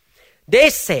 2. They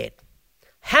said,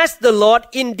 has the Lord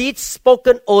indeed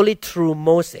spoken only through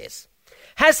Moses?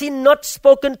 Has he not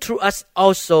spoken through us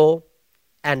also?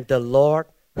 And the Lord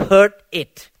heard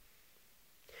it.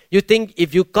 You think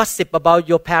if you gossip about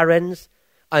your parents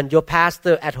and your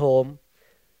pastor at home,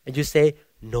 and you say,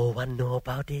 no one know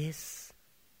about this.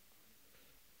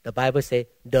 The Bible says,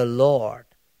 the Lord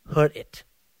heard it.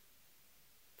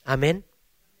 Amen?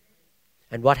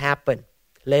 And what happened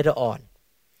later on?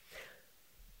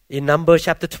 In Numbers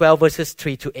chapter 12, verses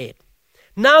 3 to 8.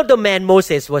 Now the man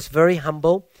Moses was very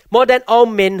humble, more than all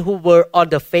men who were on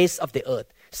the face of the earth.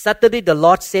 Suddenly the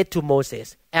Lord said to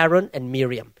Moses, Aaron and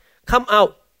Miriam, come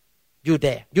out, you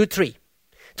there, you three,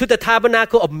 to the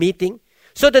tabernacle of meeting.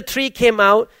 So the three came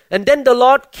out, and then the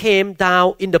Lord came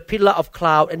down in the pillar of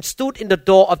cloud and stood in the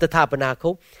door of the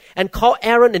tabernacle and called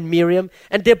Aaron and Miriam,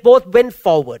 and they both went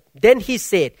forward. Then he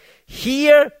said,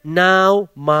 hear now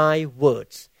my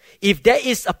words. If there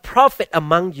is a prophet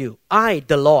among you, I,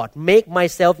 the Lord, make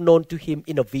myself known to him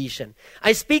in a vision.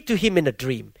 I speak to him in a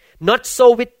dream. Not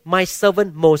so with my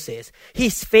servant Moses. He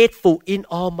is faithful in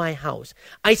all my house.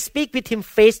 I speak with him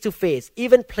face to face,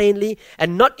 even plainly,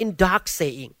 and not in dark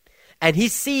saying. And he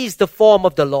sees the form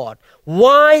of the Lord.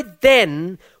 Why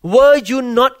then were you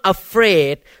not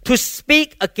afraid to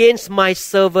speak against my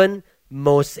servant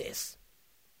Moses?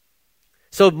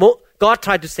 So God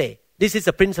tried to say, this is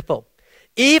a principle.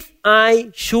 If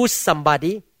I choose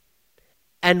somebody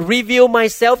and reveal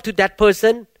myself to that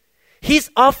person, his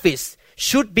office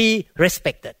should be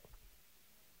respected.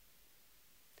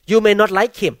 You may not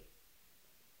like him,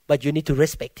 but you need to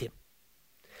respect him.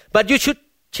 But you should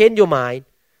change your mind.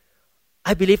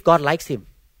 I believe God likes him.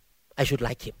 I should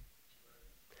like him.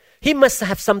 He must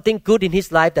have something good in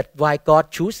his life, that's why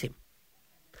God chose him.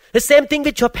 The same thing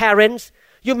with your parents.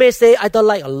 You may say, I don't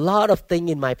like a lot of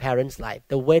things in my parents' life.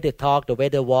 The way they talk, the way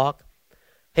they walk.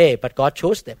 Hey, but God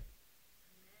chose them.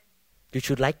 You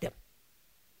should like them.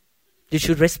 You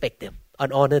should respect them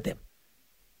and honor them.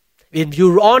 When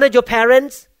you honor your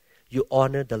parents, you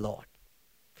honor the Lord.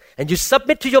 And you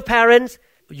submit to your parents,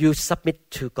 you submit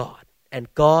to God.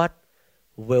 And God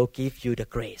will give you the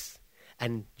grace.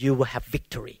 And you will have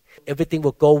victory. Everything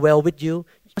will go well with you.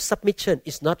 Submission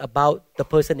is not about the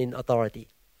person in authority.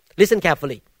 Listen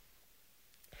carefully.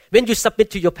 When you submit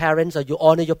to your parents or you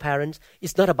honor your parents,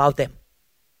 it's not about them.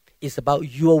 It's about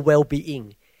your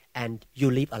well-being and you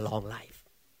live a long life.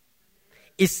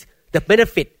 It's the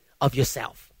benefit of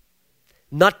yourself,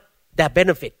 not their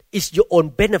benefit. It's your own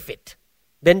benefit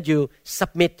when you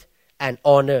submit and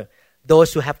honor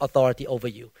those who have authority over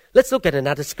you. Let's look at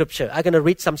another scripture. I'm going to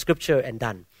read some scripture and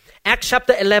done. Acts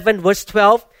chapter 11, verse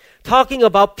 12, talking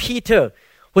about Peter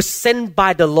was sent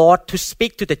by the Lord to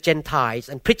speak to the Gentiles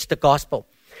and preach the gospel.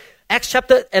 Acts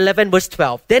chapter 11, verse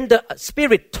 12. Then the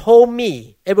Spirit told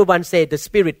me. Everyone say, the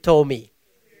Spirit told me.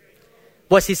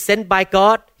 Was he sent by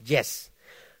God? Yes.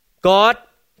 God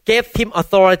gave him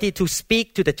authority to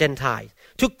speak to the Gentiles,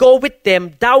 to go with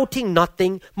them, doubting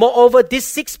nothing. Moreover, these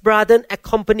 6 brethren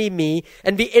accompanied me,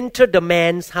 and we entered the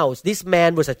man's house. This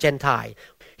man was a Gentile.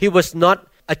 He was not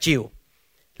a Jew.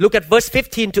 Look at verse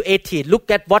 15 to 18.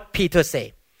 Look at what Peter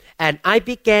said. And I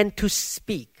began to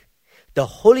speak. The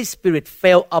Holy Spirit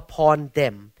fell upon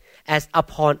them as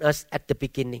upon us at the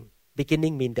beginning.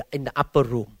 Beginning means in the upper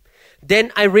room.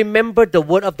 Then I remembered the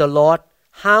word of the Lord,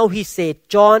 how he said,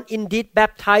 John indeed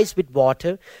baptized with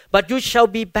water, but you shall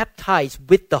be baptized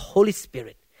with the Holy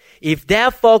Spirit. If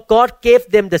therefore God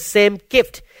gave them the same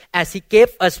gift as he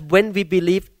gave us when we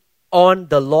believed on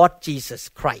the Lord Jesus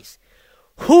Christ.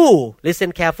 Who,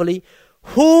 listen carefully,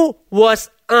 who was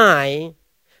I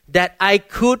that I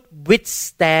could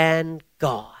withstand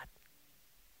God?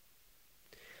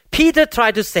 Peter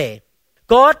tried to say,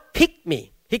 God picked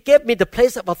me. He gave me the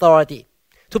place of authority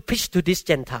to preach to this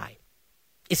Gentile.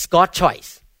 It's God's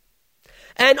choice.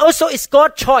 And also it's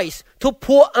God's choice to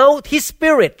pour out His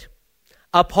Spirit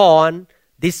upon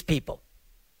these people.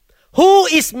 Who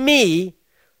is me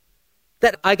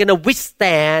that I'm going to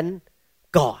withstand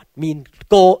God? Mean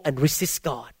go and resist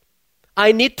God.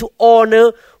 I need to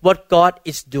honor what God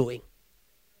is doing.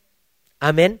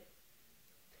 Amen.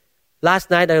 Last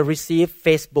night I received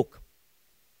Facebook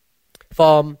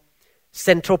from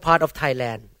central part of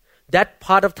Thailand. That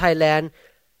part of Thailand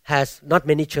has not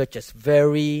many churches.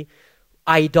 Very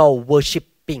idol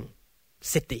worshipping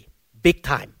city. Big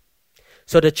time.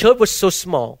 So the church was so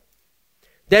small.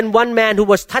 Then one man who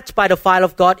was touched by the fire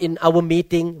of God in our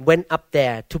meeting went up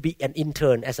there to be an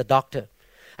intern as a doctor.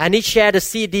 And he shared a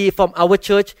CD from our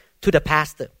church to the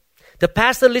pastor. The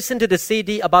pastor listened to the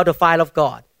CD about the fire of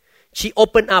God. She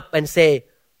opened up and said,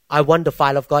 I want the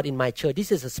fire of God in my church.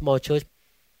 This is a small church.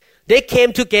 They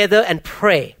came together and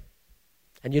prayed.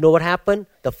 And you know what happened?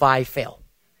 The fire fell.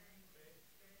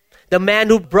 The man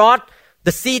who brought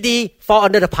the CD fell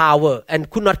under the power and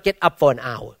could not get up for an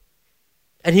hour.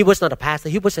 And he was not a pastor.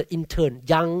 He was an intern,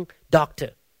 young doctor.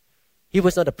 He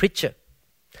was not a preacher.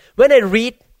 When I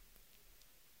read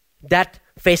that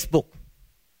Facebook,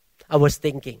 I was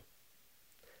thinking,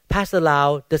 Pastor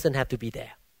Lau doesn't have to be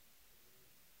there.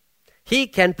 He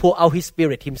can pour out his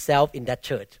spirit himself in that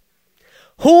church.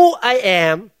 Who I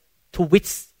am to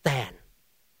withstand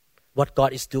what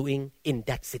God is doing in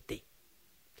that city.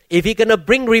 If He's going to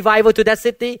bring revival to that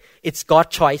city, it's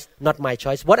God's choice, not my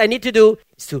choice. What I need to do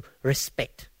is to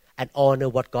respect and honor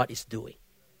what God is doing.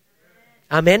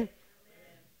 Amen?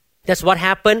 That's what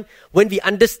happened when we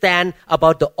understand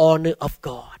about the honor of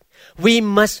God. We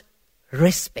must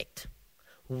respect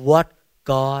what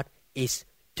God is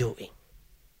doing.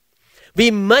 We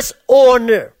must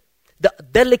honor the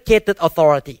delegated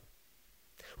authority.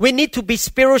 We need to be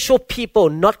spiritual people,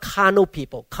 not carnal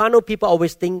people. Carnal people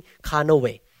always think carnal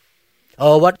way.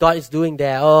 Oh, what God is doing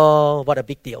there. Oh, what a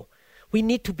big deal. We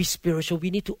need to be spiritual.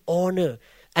 We need to honor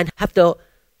and have the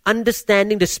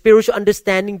understanding, the spiritual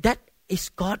understanding that is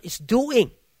God is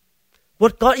doing.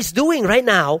 What God is doing right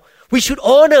now, we should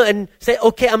honor and say,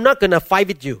 okay, I'm not going to fight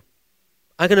with you.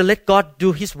 I'm going to let God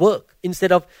do His work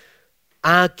instead of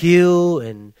argue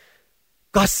and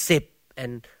gossip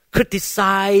and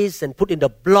criticize and put in the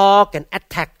blog and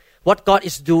attack what God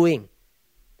is doing.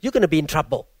 You're going to be in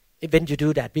trouble when you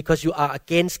do that because you are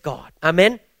against God.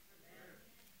 Amen?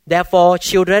 Therefore,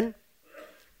 children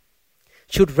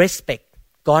should respect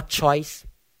God's choice.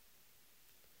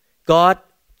 God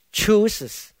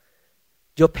chooses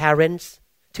your parents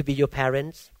to be your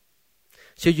parents.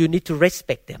 So you need to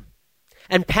respect them.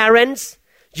 And parents,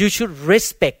 you should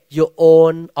respect your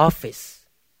own office.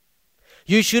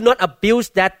 You should not abuse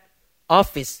that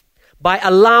office by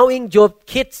allowing your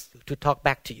kids to talk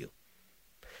back to you.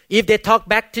 If they talk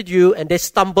back to you and they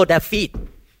stumble their feet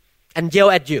and yell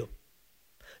at you,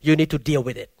 you need to deal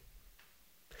with it.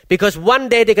 Because one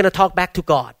day they're going to talk back to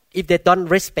God if they don't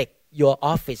respect your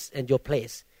office and your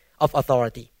place of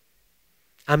authority.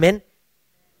 Amen?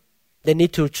 They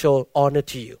need to show honor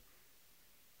to you.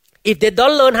 If they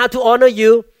don't learn how to honor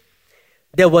you,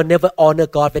 they will never honor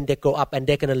God when they grow up and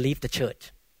they're going to leave the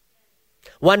church.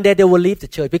 One day they will leave the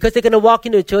church because they're going to walk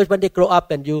into the church when they grow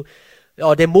up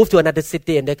or they move to another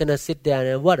city and they're going to sit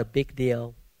there and what a big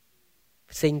deal.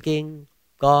 Singing,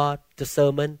 God, the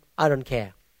sermon, I don't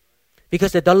care.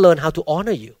 Because they don't learn how to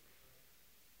honor you.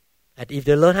 And if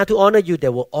they learn how to honor you, they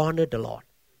will honor the Lord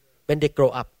when they grow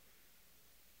up.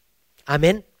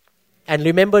 Amen? And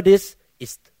remember this,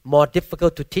 it's more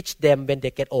difficult to teach them when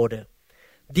they get older.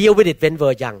 Deal with it when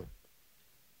we're young.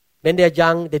 When they're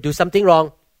young, they do something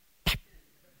wrong.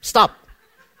 Stop.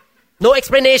 No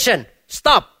explanation.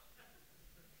 Stop.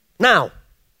 Now,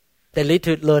 they need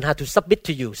to learn how to submit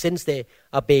to you since they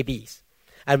are babies.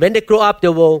 And when they grow up, they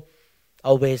will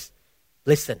always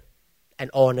listen and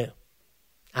honor.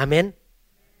 Amen?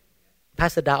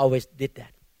 Pastor Da always did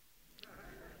that.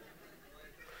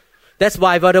 That's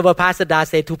why whatever Pastor Da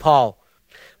said to Paul,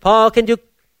 Paul, can you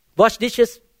wash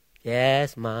dishes?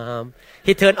 Yes, Mom.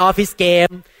 He turned off his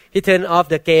game. He turned off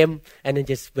the game and then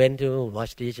just went to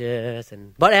wash dishes.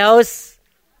 And what else?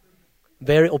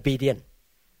 Very obedient.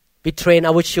 We train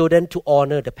our children to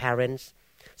honor the parents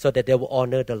so that they will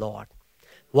honor the Lord.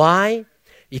 Why?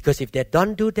 Because if they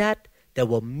don't do that, they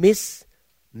will miss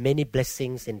many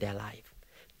blessings in their life.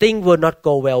 Things will not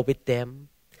go well with them.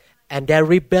 And their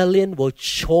rebellion will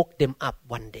choke them up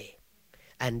one day.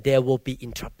 And they will be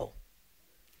in trouble.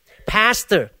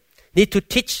 Pastor need to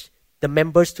teach the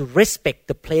members to respect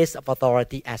the place of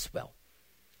authority as well.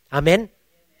 Amen?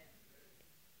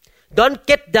 Don't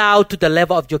get down to the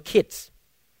level of your kids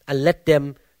and let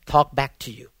them talk back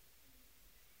to you.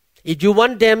 If you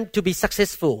want them to be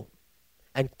successful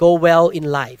and go well in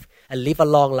life and live a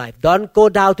long life, don't go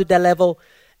down to their level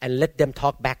and let them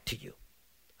talk back to you.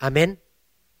 Amen?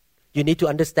 You need to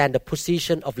understand the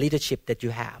position of leadership that you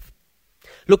have.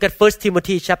 Look at 1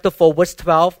 Timothy chapter 4, verse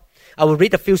 12. I will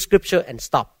read a few scriptures and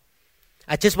stop.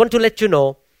 I just want to let you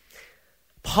know,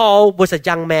 Paul was a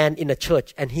young man in a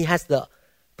church and he has the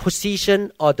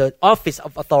position or the office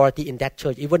of authority in that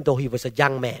church, even though he was a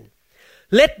young man.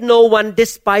 Let no one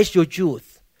despise your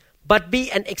youth, but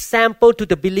be an example to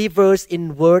the believers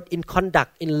in word, in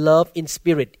conduct, in love, in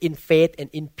spirit, in faith, and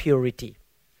in purity.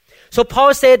 So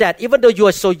Paul said that even though you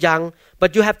are so young,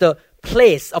 but you have the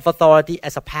place of authority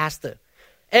as a pastor,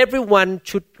 everyone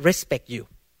should respect you.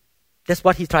 That's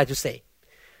what he tried to say.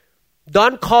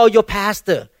 Don't call your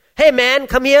pastor, hey man,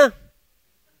 come here.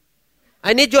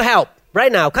 I need your help.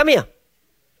 right now. Come here.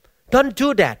 Don't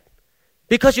do that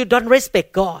because you don't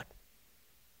respect God.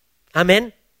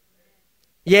 Amen.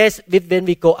 Yes, when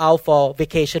we go out for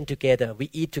vacation together, we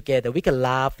eat together, we can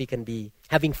laugh, we can be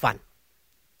having fun.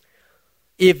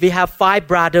 If we have 5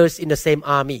 brothers in the same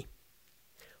army,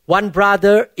 one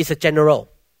brother is a general,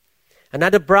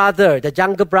 another brother, the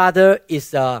younger brother,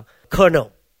 is a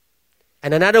colonel,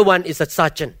 and another one is a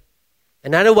sergeant,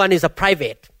 another one is a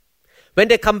private. When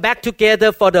they come back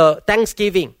together for the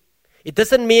Thanksgiving, it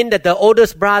doesn't mean that the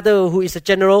oldest brother, who is a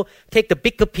general, take the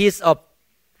bigger piece of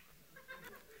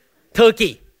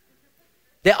turkey.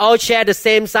 They all share the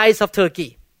same size of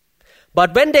turkey.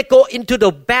 But when they go into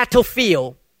the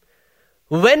battlefield,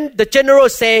 when the general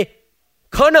say,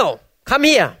 Colonel, come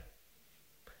here,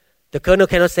 the colonel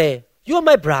cannot say, you are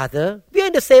my brother. We are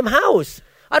in the same house.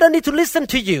 I don't need to listen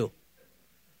to you.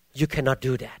 You cannot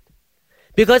do that.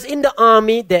 Because in the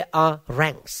army, there are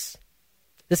ranks.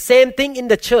 The same thing in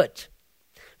the church.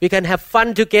 We can have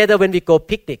fun together when we go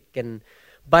picnic.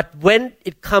 But when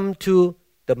it comes to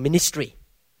the ministry,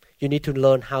 you need to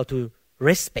learn how to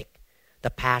respect the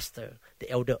pastor, the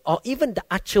elder, or even the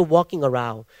usher walking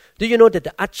around. Do you know that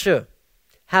the usher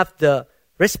have the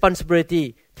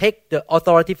responsibility, take the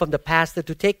authority from the pastor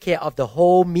to take care of the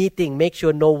whole meeting, make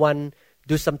sure no one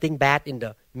do something bad in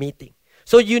the meeting.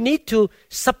 So you need to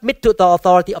submit to the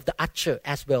authority of the usher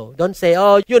as well. Don't say,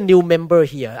 oh, you're a new member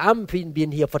here. I've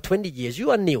been here for 20 years.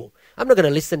 You are new. I'm not going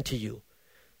to listen to you.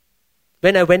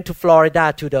 When I went to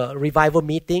Florida to the revival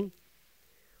meeting,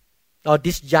 or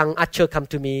this young usher come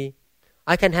to me,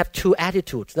 I can have 2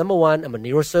 attitudes. Number one, I'm a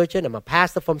neurosurgeon. I'm a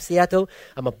pastor from Seattle.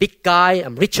 I'm a big guy.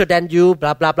 I'm richer than you,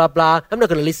 blah, blah, blah, blah. I'm not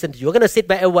going to listen to you. I'm going to sit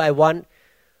wherever I want.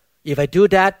 If I do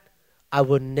that, I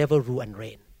will never rule and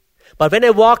reign. But when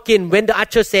I walk in, when the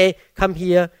usher say, come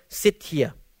here, sit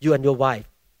here, you and your wife,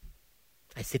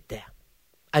 I sit there.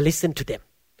 I listen to them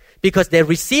because they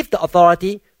receive the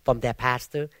authority from their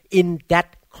pastor in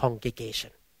that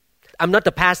congregation. I'm not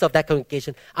the pastor of that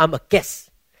congregation. I'm a guest.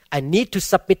 I need to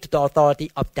submit to the authority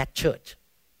of that church.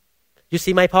 You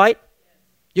see my point?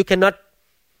 You cannot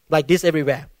like this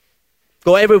everywhere.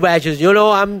 Go everywhere. You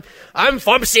know, I'm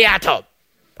from Seattle.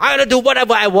 I'm going to do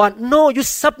whatever I want. No, you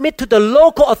submit to the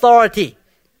local authority.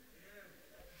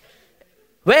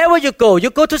 Wherever you go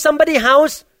to somebody's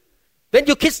house. When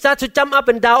your kids start to jump up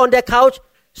and down on their couch,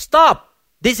 stop.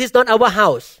 This is not our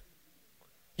house.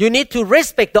 You need to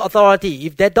respect the authority.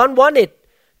 If they don't want it,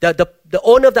 the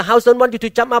owner of the house don't want you to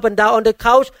jump up and down on the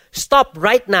couch, stop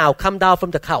right now. Come down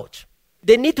from the couch.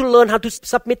 They need to learn how to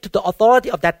submit to the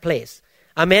authority of that place.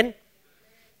 Amen?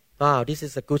 Wow, this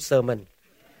is a good sermon.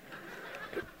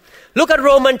 Look at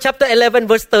Romans chapter 11,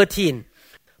 verse 13.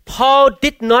 Paul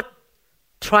did not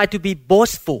try to be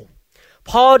boastful.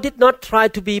 Paul did not try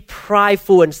to be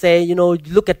prideful and say,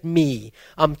 look at me.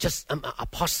 I'm an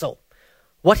apostle.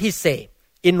 What he say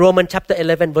in Romans chapter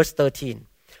 11, verse 13.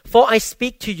 For I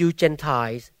speak to you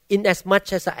Gentiles,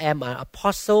 inasmuch as I am an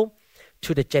apostle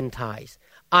to the Gentiles.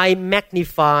 I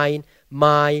magnify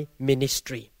my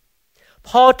ministry.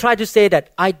 Paul tried to say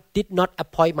that I did not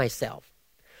appoint myself.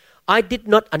 I did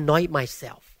not anoint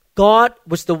myself. God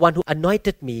was the one who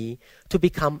anointed me to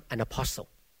become an apostle.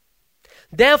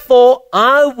 Therefore,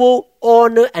 I will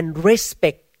honor and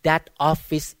respect that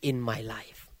office in my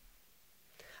life.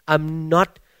 I'm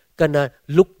not going to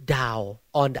look down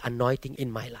on the anointing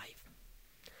in my life.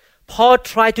 Paul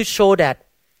tried to show that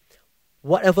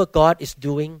whatever God is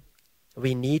doing,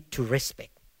 we need to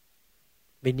respect.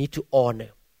 We need to honor.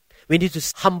 We need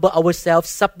to humble ourselves,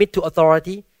 submit to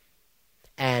authority,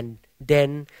 and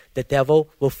then the devil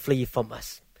will flee from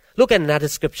us. Look at another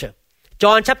scripture.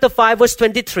 John chapter 5 verse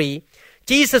 23.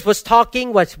 Jesus was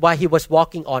talking while he was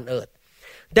walking on earth.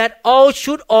 That all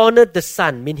should honor the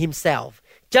Son, mean himself,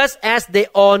 just as they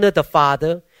honor the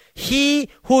Father. He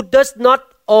who does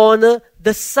not honor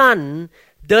the Son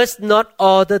does not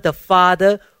honor the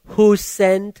Father who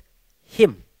sent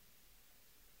him.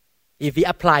 If we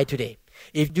apply today,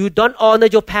 if you don't honor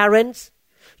your parents,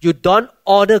 you don't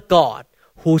honor God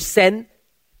who sent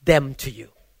them to you.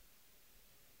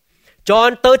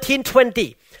 John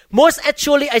 13:20. Most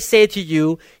actually I say to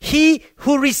you, he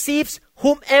who receives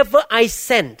whomever I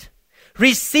send,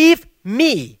 receive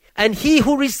me, and he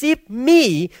who received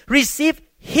me, receive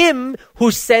him who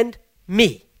sent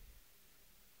me.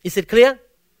 Is it clear?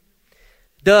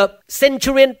 The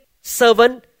centurion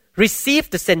servant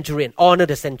received the centurion, honor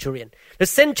the centurion. The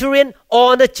centurion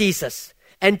honored Jesus,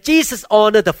 and Jesus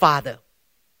honored the Father.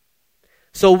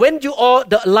 So when you are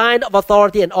the line of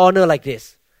authority and honor like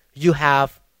this, you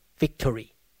have victory,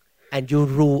 and you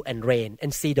rule and reign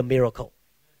and see the miracle.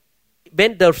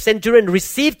 when the centurion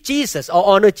received Jesus or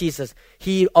honored Jesus,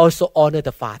 he also honored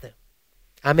the Father.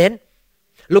 Amen.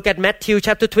 Look at Matthew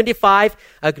chapter 25.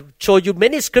 I'll show you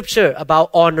many scripture about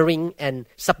honoring and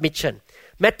submission.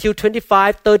 Matthew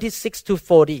 25, 36 to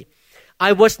 40.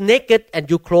 I was naked and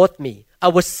you clothed me. I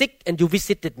was sick and you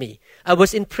visited me. I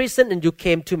was in prison and you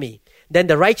came to me. Then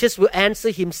the righteous will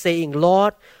answer him saying,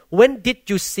 Lord, when did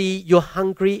you see you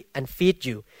hungry and feed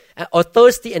you, or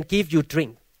thirsty and give you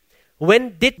drink?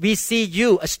 When did we see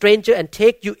you a stranger and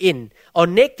take you in, or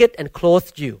naked and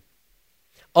clothe you?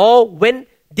 Or when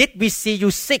did we see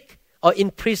you sick or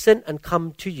in prison and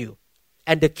come to you?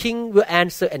 And the king will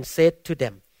answer and say to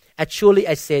them, Surely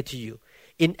I say to you,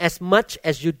 inasmuch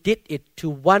as you did it to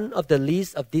one of the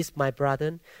least of these my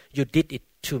brethren, you did it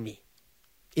to me.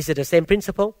 Is it the same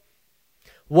principle?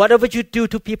 Whatever you do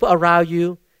to people around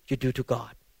you, you do to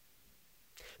God.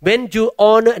 When you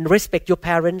honor and respect your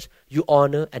parents, you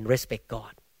honor and respect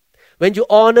God. When you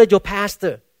honor your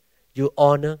pastor, you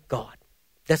honor God.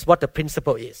 That's what the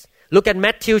principle is. Look at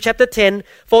Matthew chapter 10,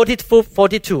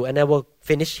 40-42, and I will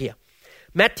finish here.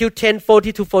 Matthew 10,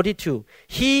 40-42.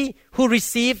 He who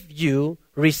receives you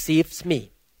receives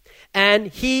me. And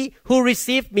he who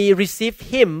received me received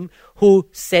him who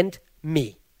sent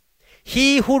me.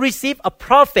 He who receives a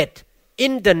prophet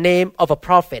in the name of a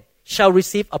prophet shall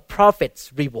receive a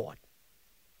prophet's reward.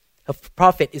 A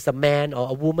prophet is a man or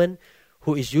a woman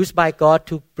who is used by God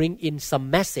to bring in some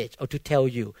message or to tell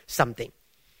you something.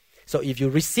 So if you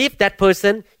receive that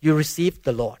person, you receive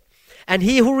the Lord. And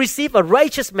he who receives a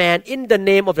righteous man in the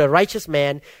name of the righteous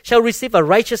man shall receive a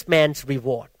righteous man's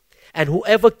reward. And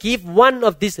whoever give one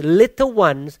of these little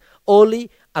ones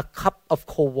only a cup of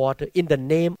cold water in the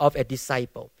name of a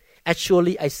disciple,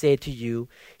 surely I say to you,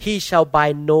 he shall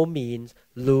by no means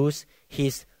lose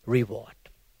his reward.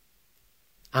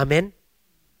 Amen.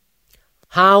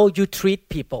 How you treat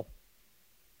people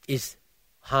is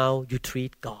how you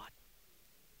treat God.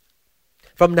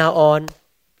 From now on,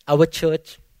 our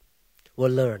church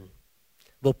will learn,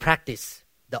 will practice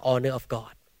the honor of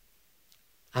God.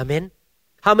 Amen.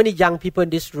 How many young people in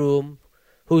this room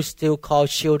who still call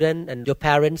children and your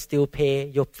parents still pay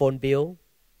your phone bill?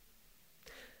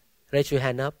 Raise your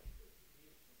hand up.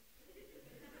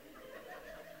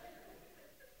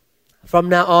 From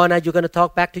now on, are you going to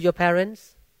talk back to your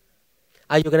parents?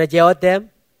 Are you going to yell at them?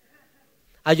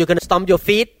 Are you going to stomp your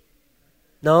feet?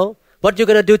 No? What are you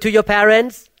going to do to your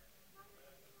parents?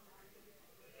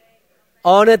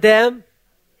 Honor them?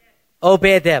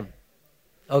 Obey them?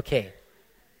 Okay.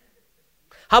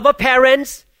 How about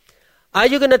parents? Are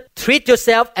you going to treat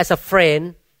yourself as a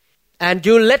friend and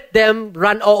you let them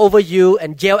run all over you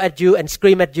and yell at you and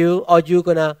scream at you, or are you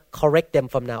going to correct them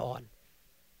from now on?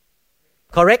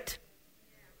 Correct?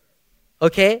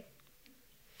 Okay?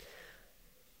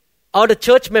 All the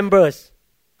church members,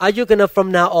 are you going to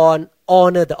from now on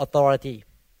honor the authority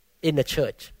in the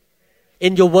church,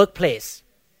 in your workplace,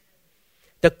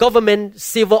 the government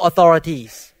civil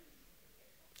authorities,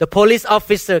 the police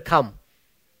officer come?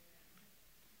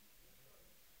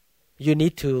 You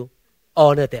need to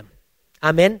honor them.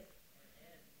 Amen?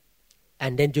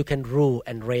 And then you can rule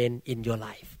and reign in your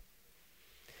life.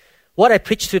 What I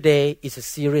preach today is a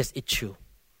serious issue.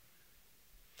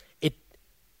 It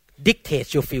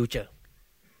dictates your future.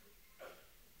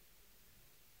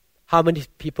 How many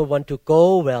people want to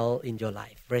go well in your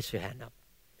life? Raise your hand up.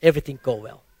 Everything go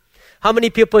well. How many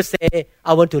people say,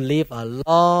 I want to live a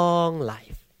long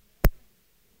life?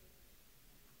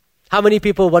 How many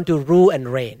people want to rule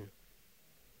and reign?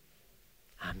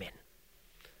 Amen.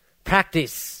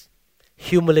 Practice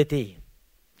humility,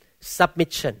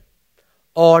 submission,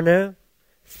 honor,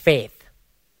 faith,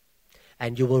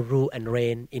 and you will rule and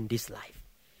reign in this life.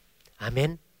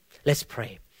 Amen. Let's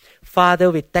pray.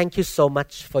 Father, we thank you so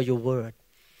much for your word.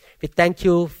 We thank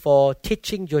you for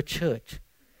teaching your church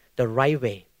the right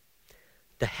way,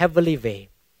 the heavenly way,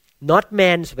 not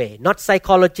man's way, not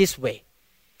psychologist's way,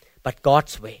 but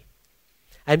God's way.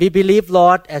 And we believe,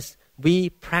 Lord, as we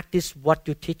practice what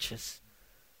you teach us,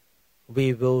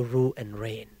 we will rule and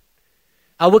reign.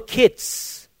 Our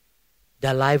kids,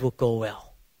 their life will go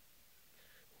well.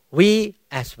 We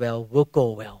as well will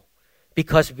go well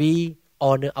because we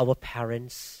honor our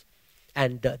parents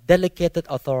and the delegated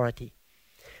authority.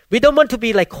 We don't want to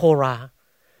be like Korah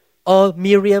or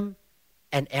Miriam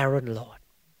and Aaron, Lord.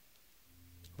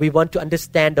 We want to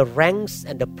understand the ranks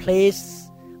and the place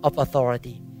of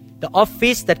authority, the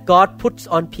office that God puts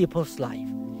on people's life.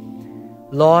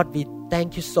 Lord, we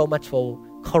thank you so much for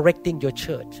correcting your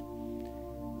church.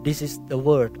 This is the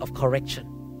word of correction,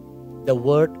 the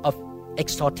word of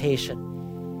exhortation.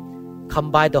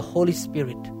 Come by the Holy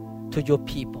Spirit to your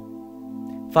people.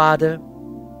 Father,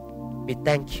 we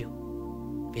thank you.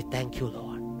 We thank you,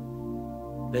 Lord.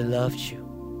 We love you.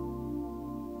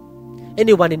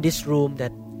 Anyone in this room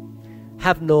that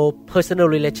have no personal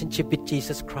relationship with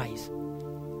Jesus Christ,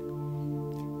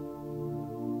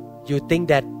 you think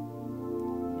that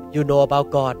you know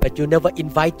about God, but you never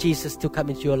invite Jesus to come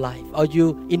into your life, or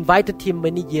you invited Him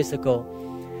many years ago,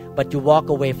 but you walk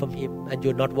away from Him and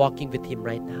you're not walking with Him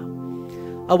right now.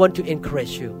 I want to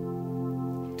encourage you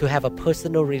to have a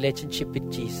personal relationship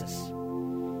with Jesus.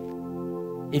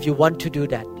 If you want to do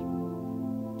that,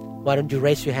 why don't you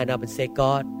raise your hand up and say,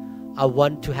 God, I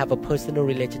want to have a personal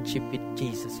relationship with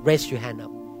Jesus. Raise your hand up.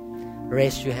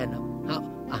 Raise your hand up.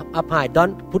 Up high.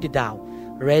 Don't put it down.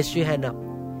 Raise your hand up.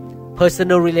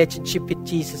 Personal relationship with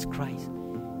Jesus Christ.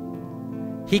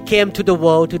 He came to the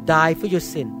world to die for your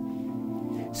sin,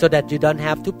 so that you don't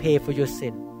have to pay for your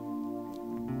sin.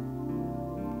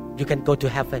 You can go to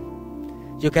heaven.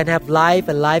 You can have life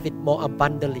and life it more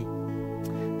abundantly.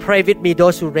 Pray with me,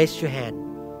 those who raise your hand.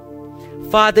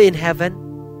 Father in heaven,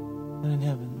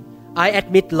 I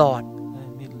admit, Lord,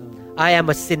 I am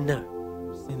a sinner.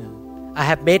 I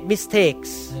have made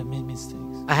mistakes.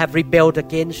 I have rebelled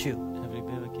against you.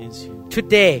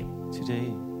 Today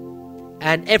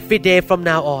and every day from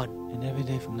now on,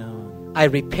 I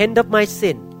repent of my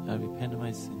sin.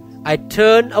 I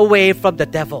turn away from the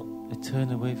devil.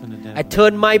 I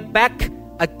turn my back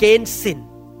against sin.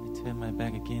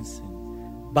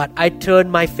 But I turn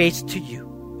my face to you.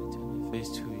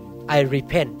 I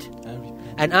repent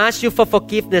and ask you for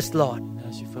forgiveness, Lord.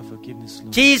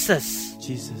 Jesus,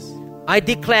 I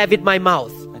declare with my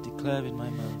mouth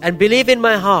and believe in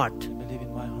my heart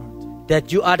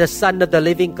that you are the Son of the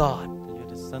living God.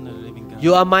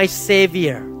 You are my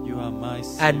Savior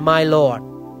and my Lord.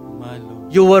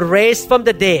 You were raised from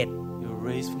the dead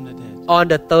on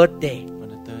the third day.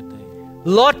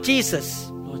 Lord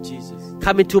Jesus,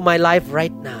 come into my life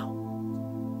right now.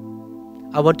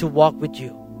 I want to walk with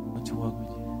you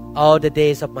all the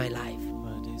days of my life.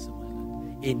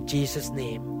 In Jesus'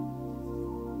 name.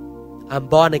 I'm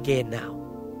born again now.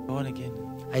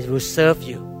 I will serve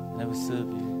you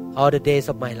all the days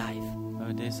of my life.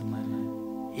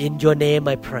 In your name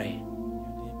I pray.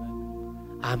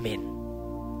 Amen.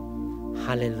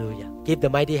 Hallelujah. Give the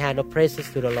mighty hand of praises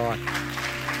to the Lord.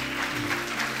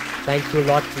 Thank you,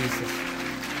 Lord Jesus.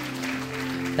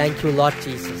 Thank you, Lord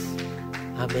Jesus.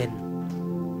 Amen.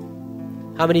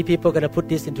 How many people are going to put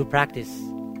this into practice?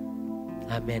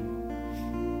 Amen.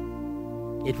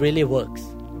 It really works.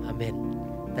 Amen.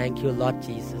 Thank you, Lord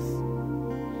Jesus.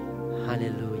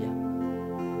 Hallelujah.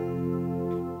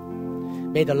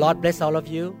 May the Lord bless all of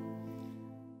you.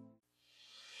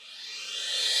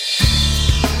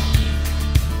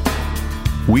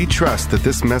 We trust that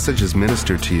this message is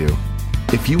ministered to you.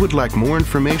 If you would like more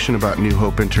information about New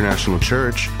Hope International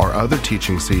Church or other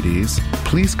teaching CDs,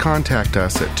 please contact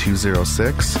us at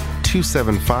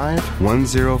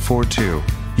 206-275-1042.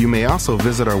 You may also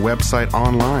visit our website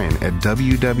online at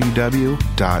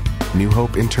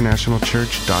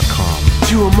www.newhopeinternationalchurch.com.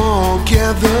 To them all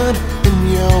gathered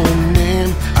in your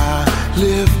name, I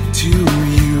lift to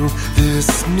you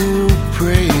this new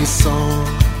praise song.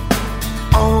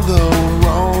 All the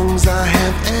wrongs I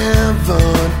have ever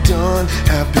done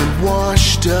have been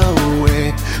washed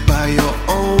away by your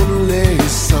only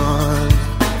Son.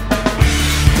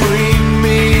 Bring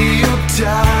me your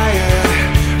tired,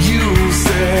 you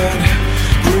said.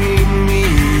 Bring me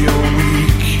your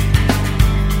weak.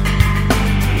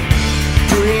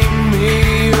 Bring me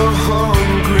your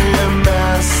hungry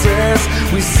masses.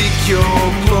 We seek your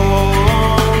glory.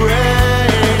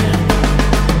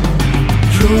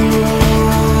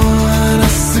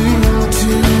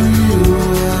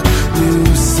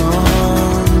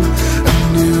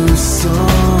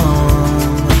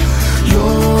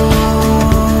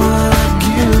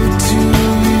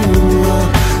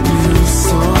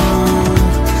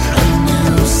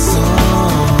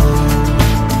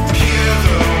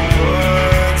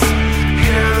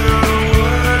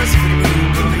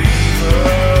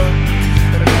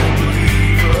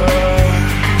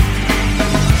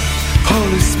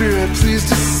 Lord, please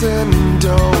descend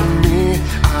on me.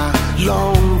 I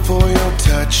long for your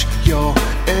touch, your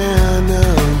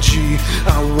energy.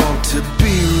 I want to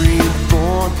be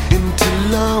reborn into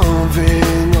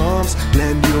loving arms.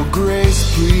 Lend your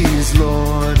grace, please,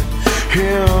 Lord.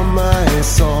 Hear my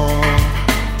song.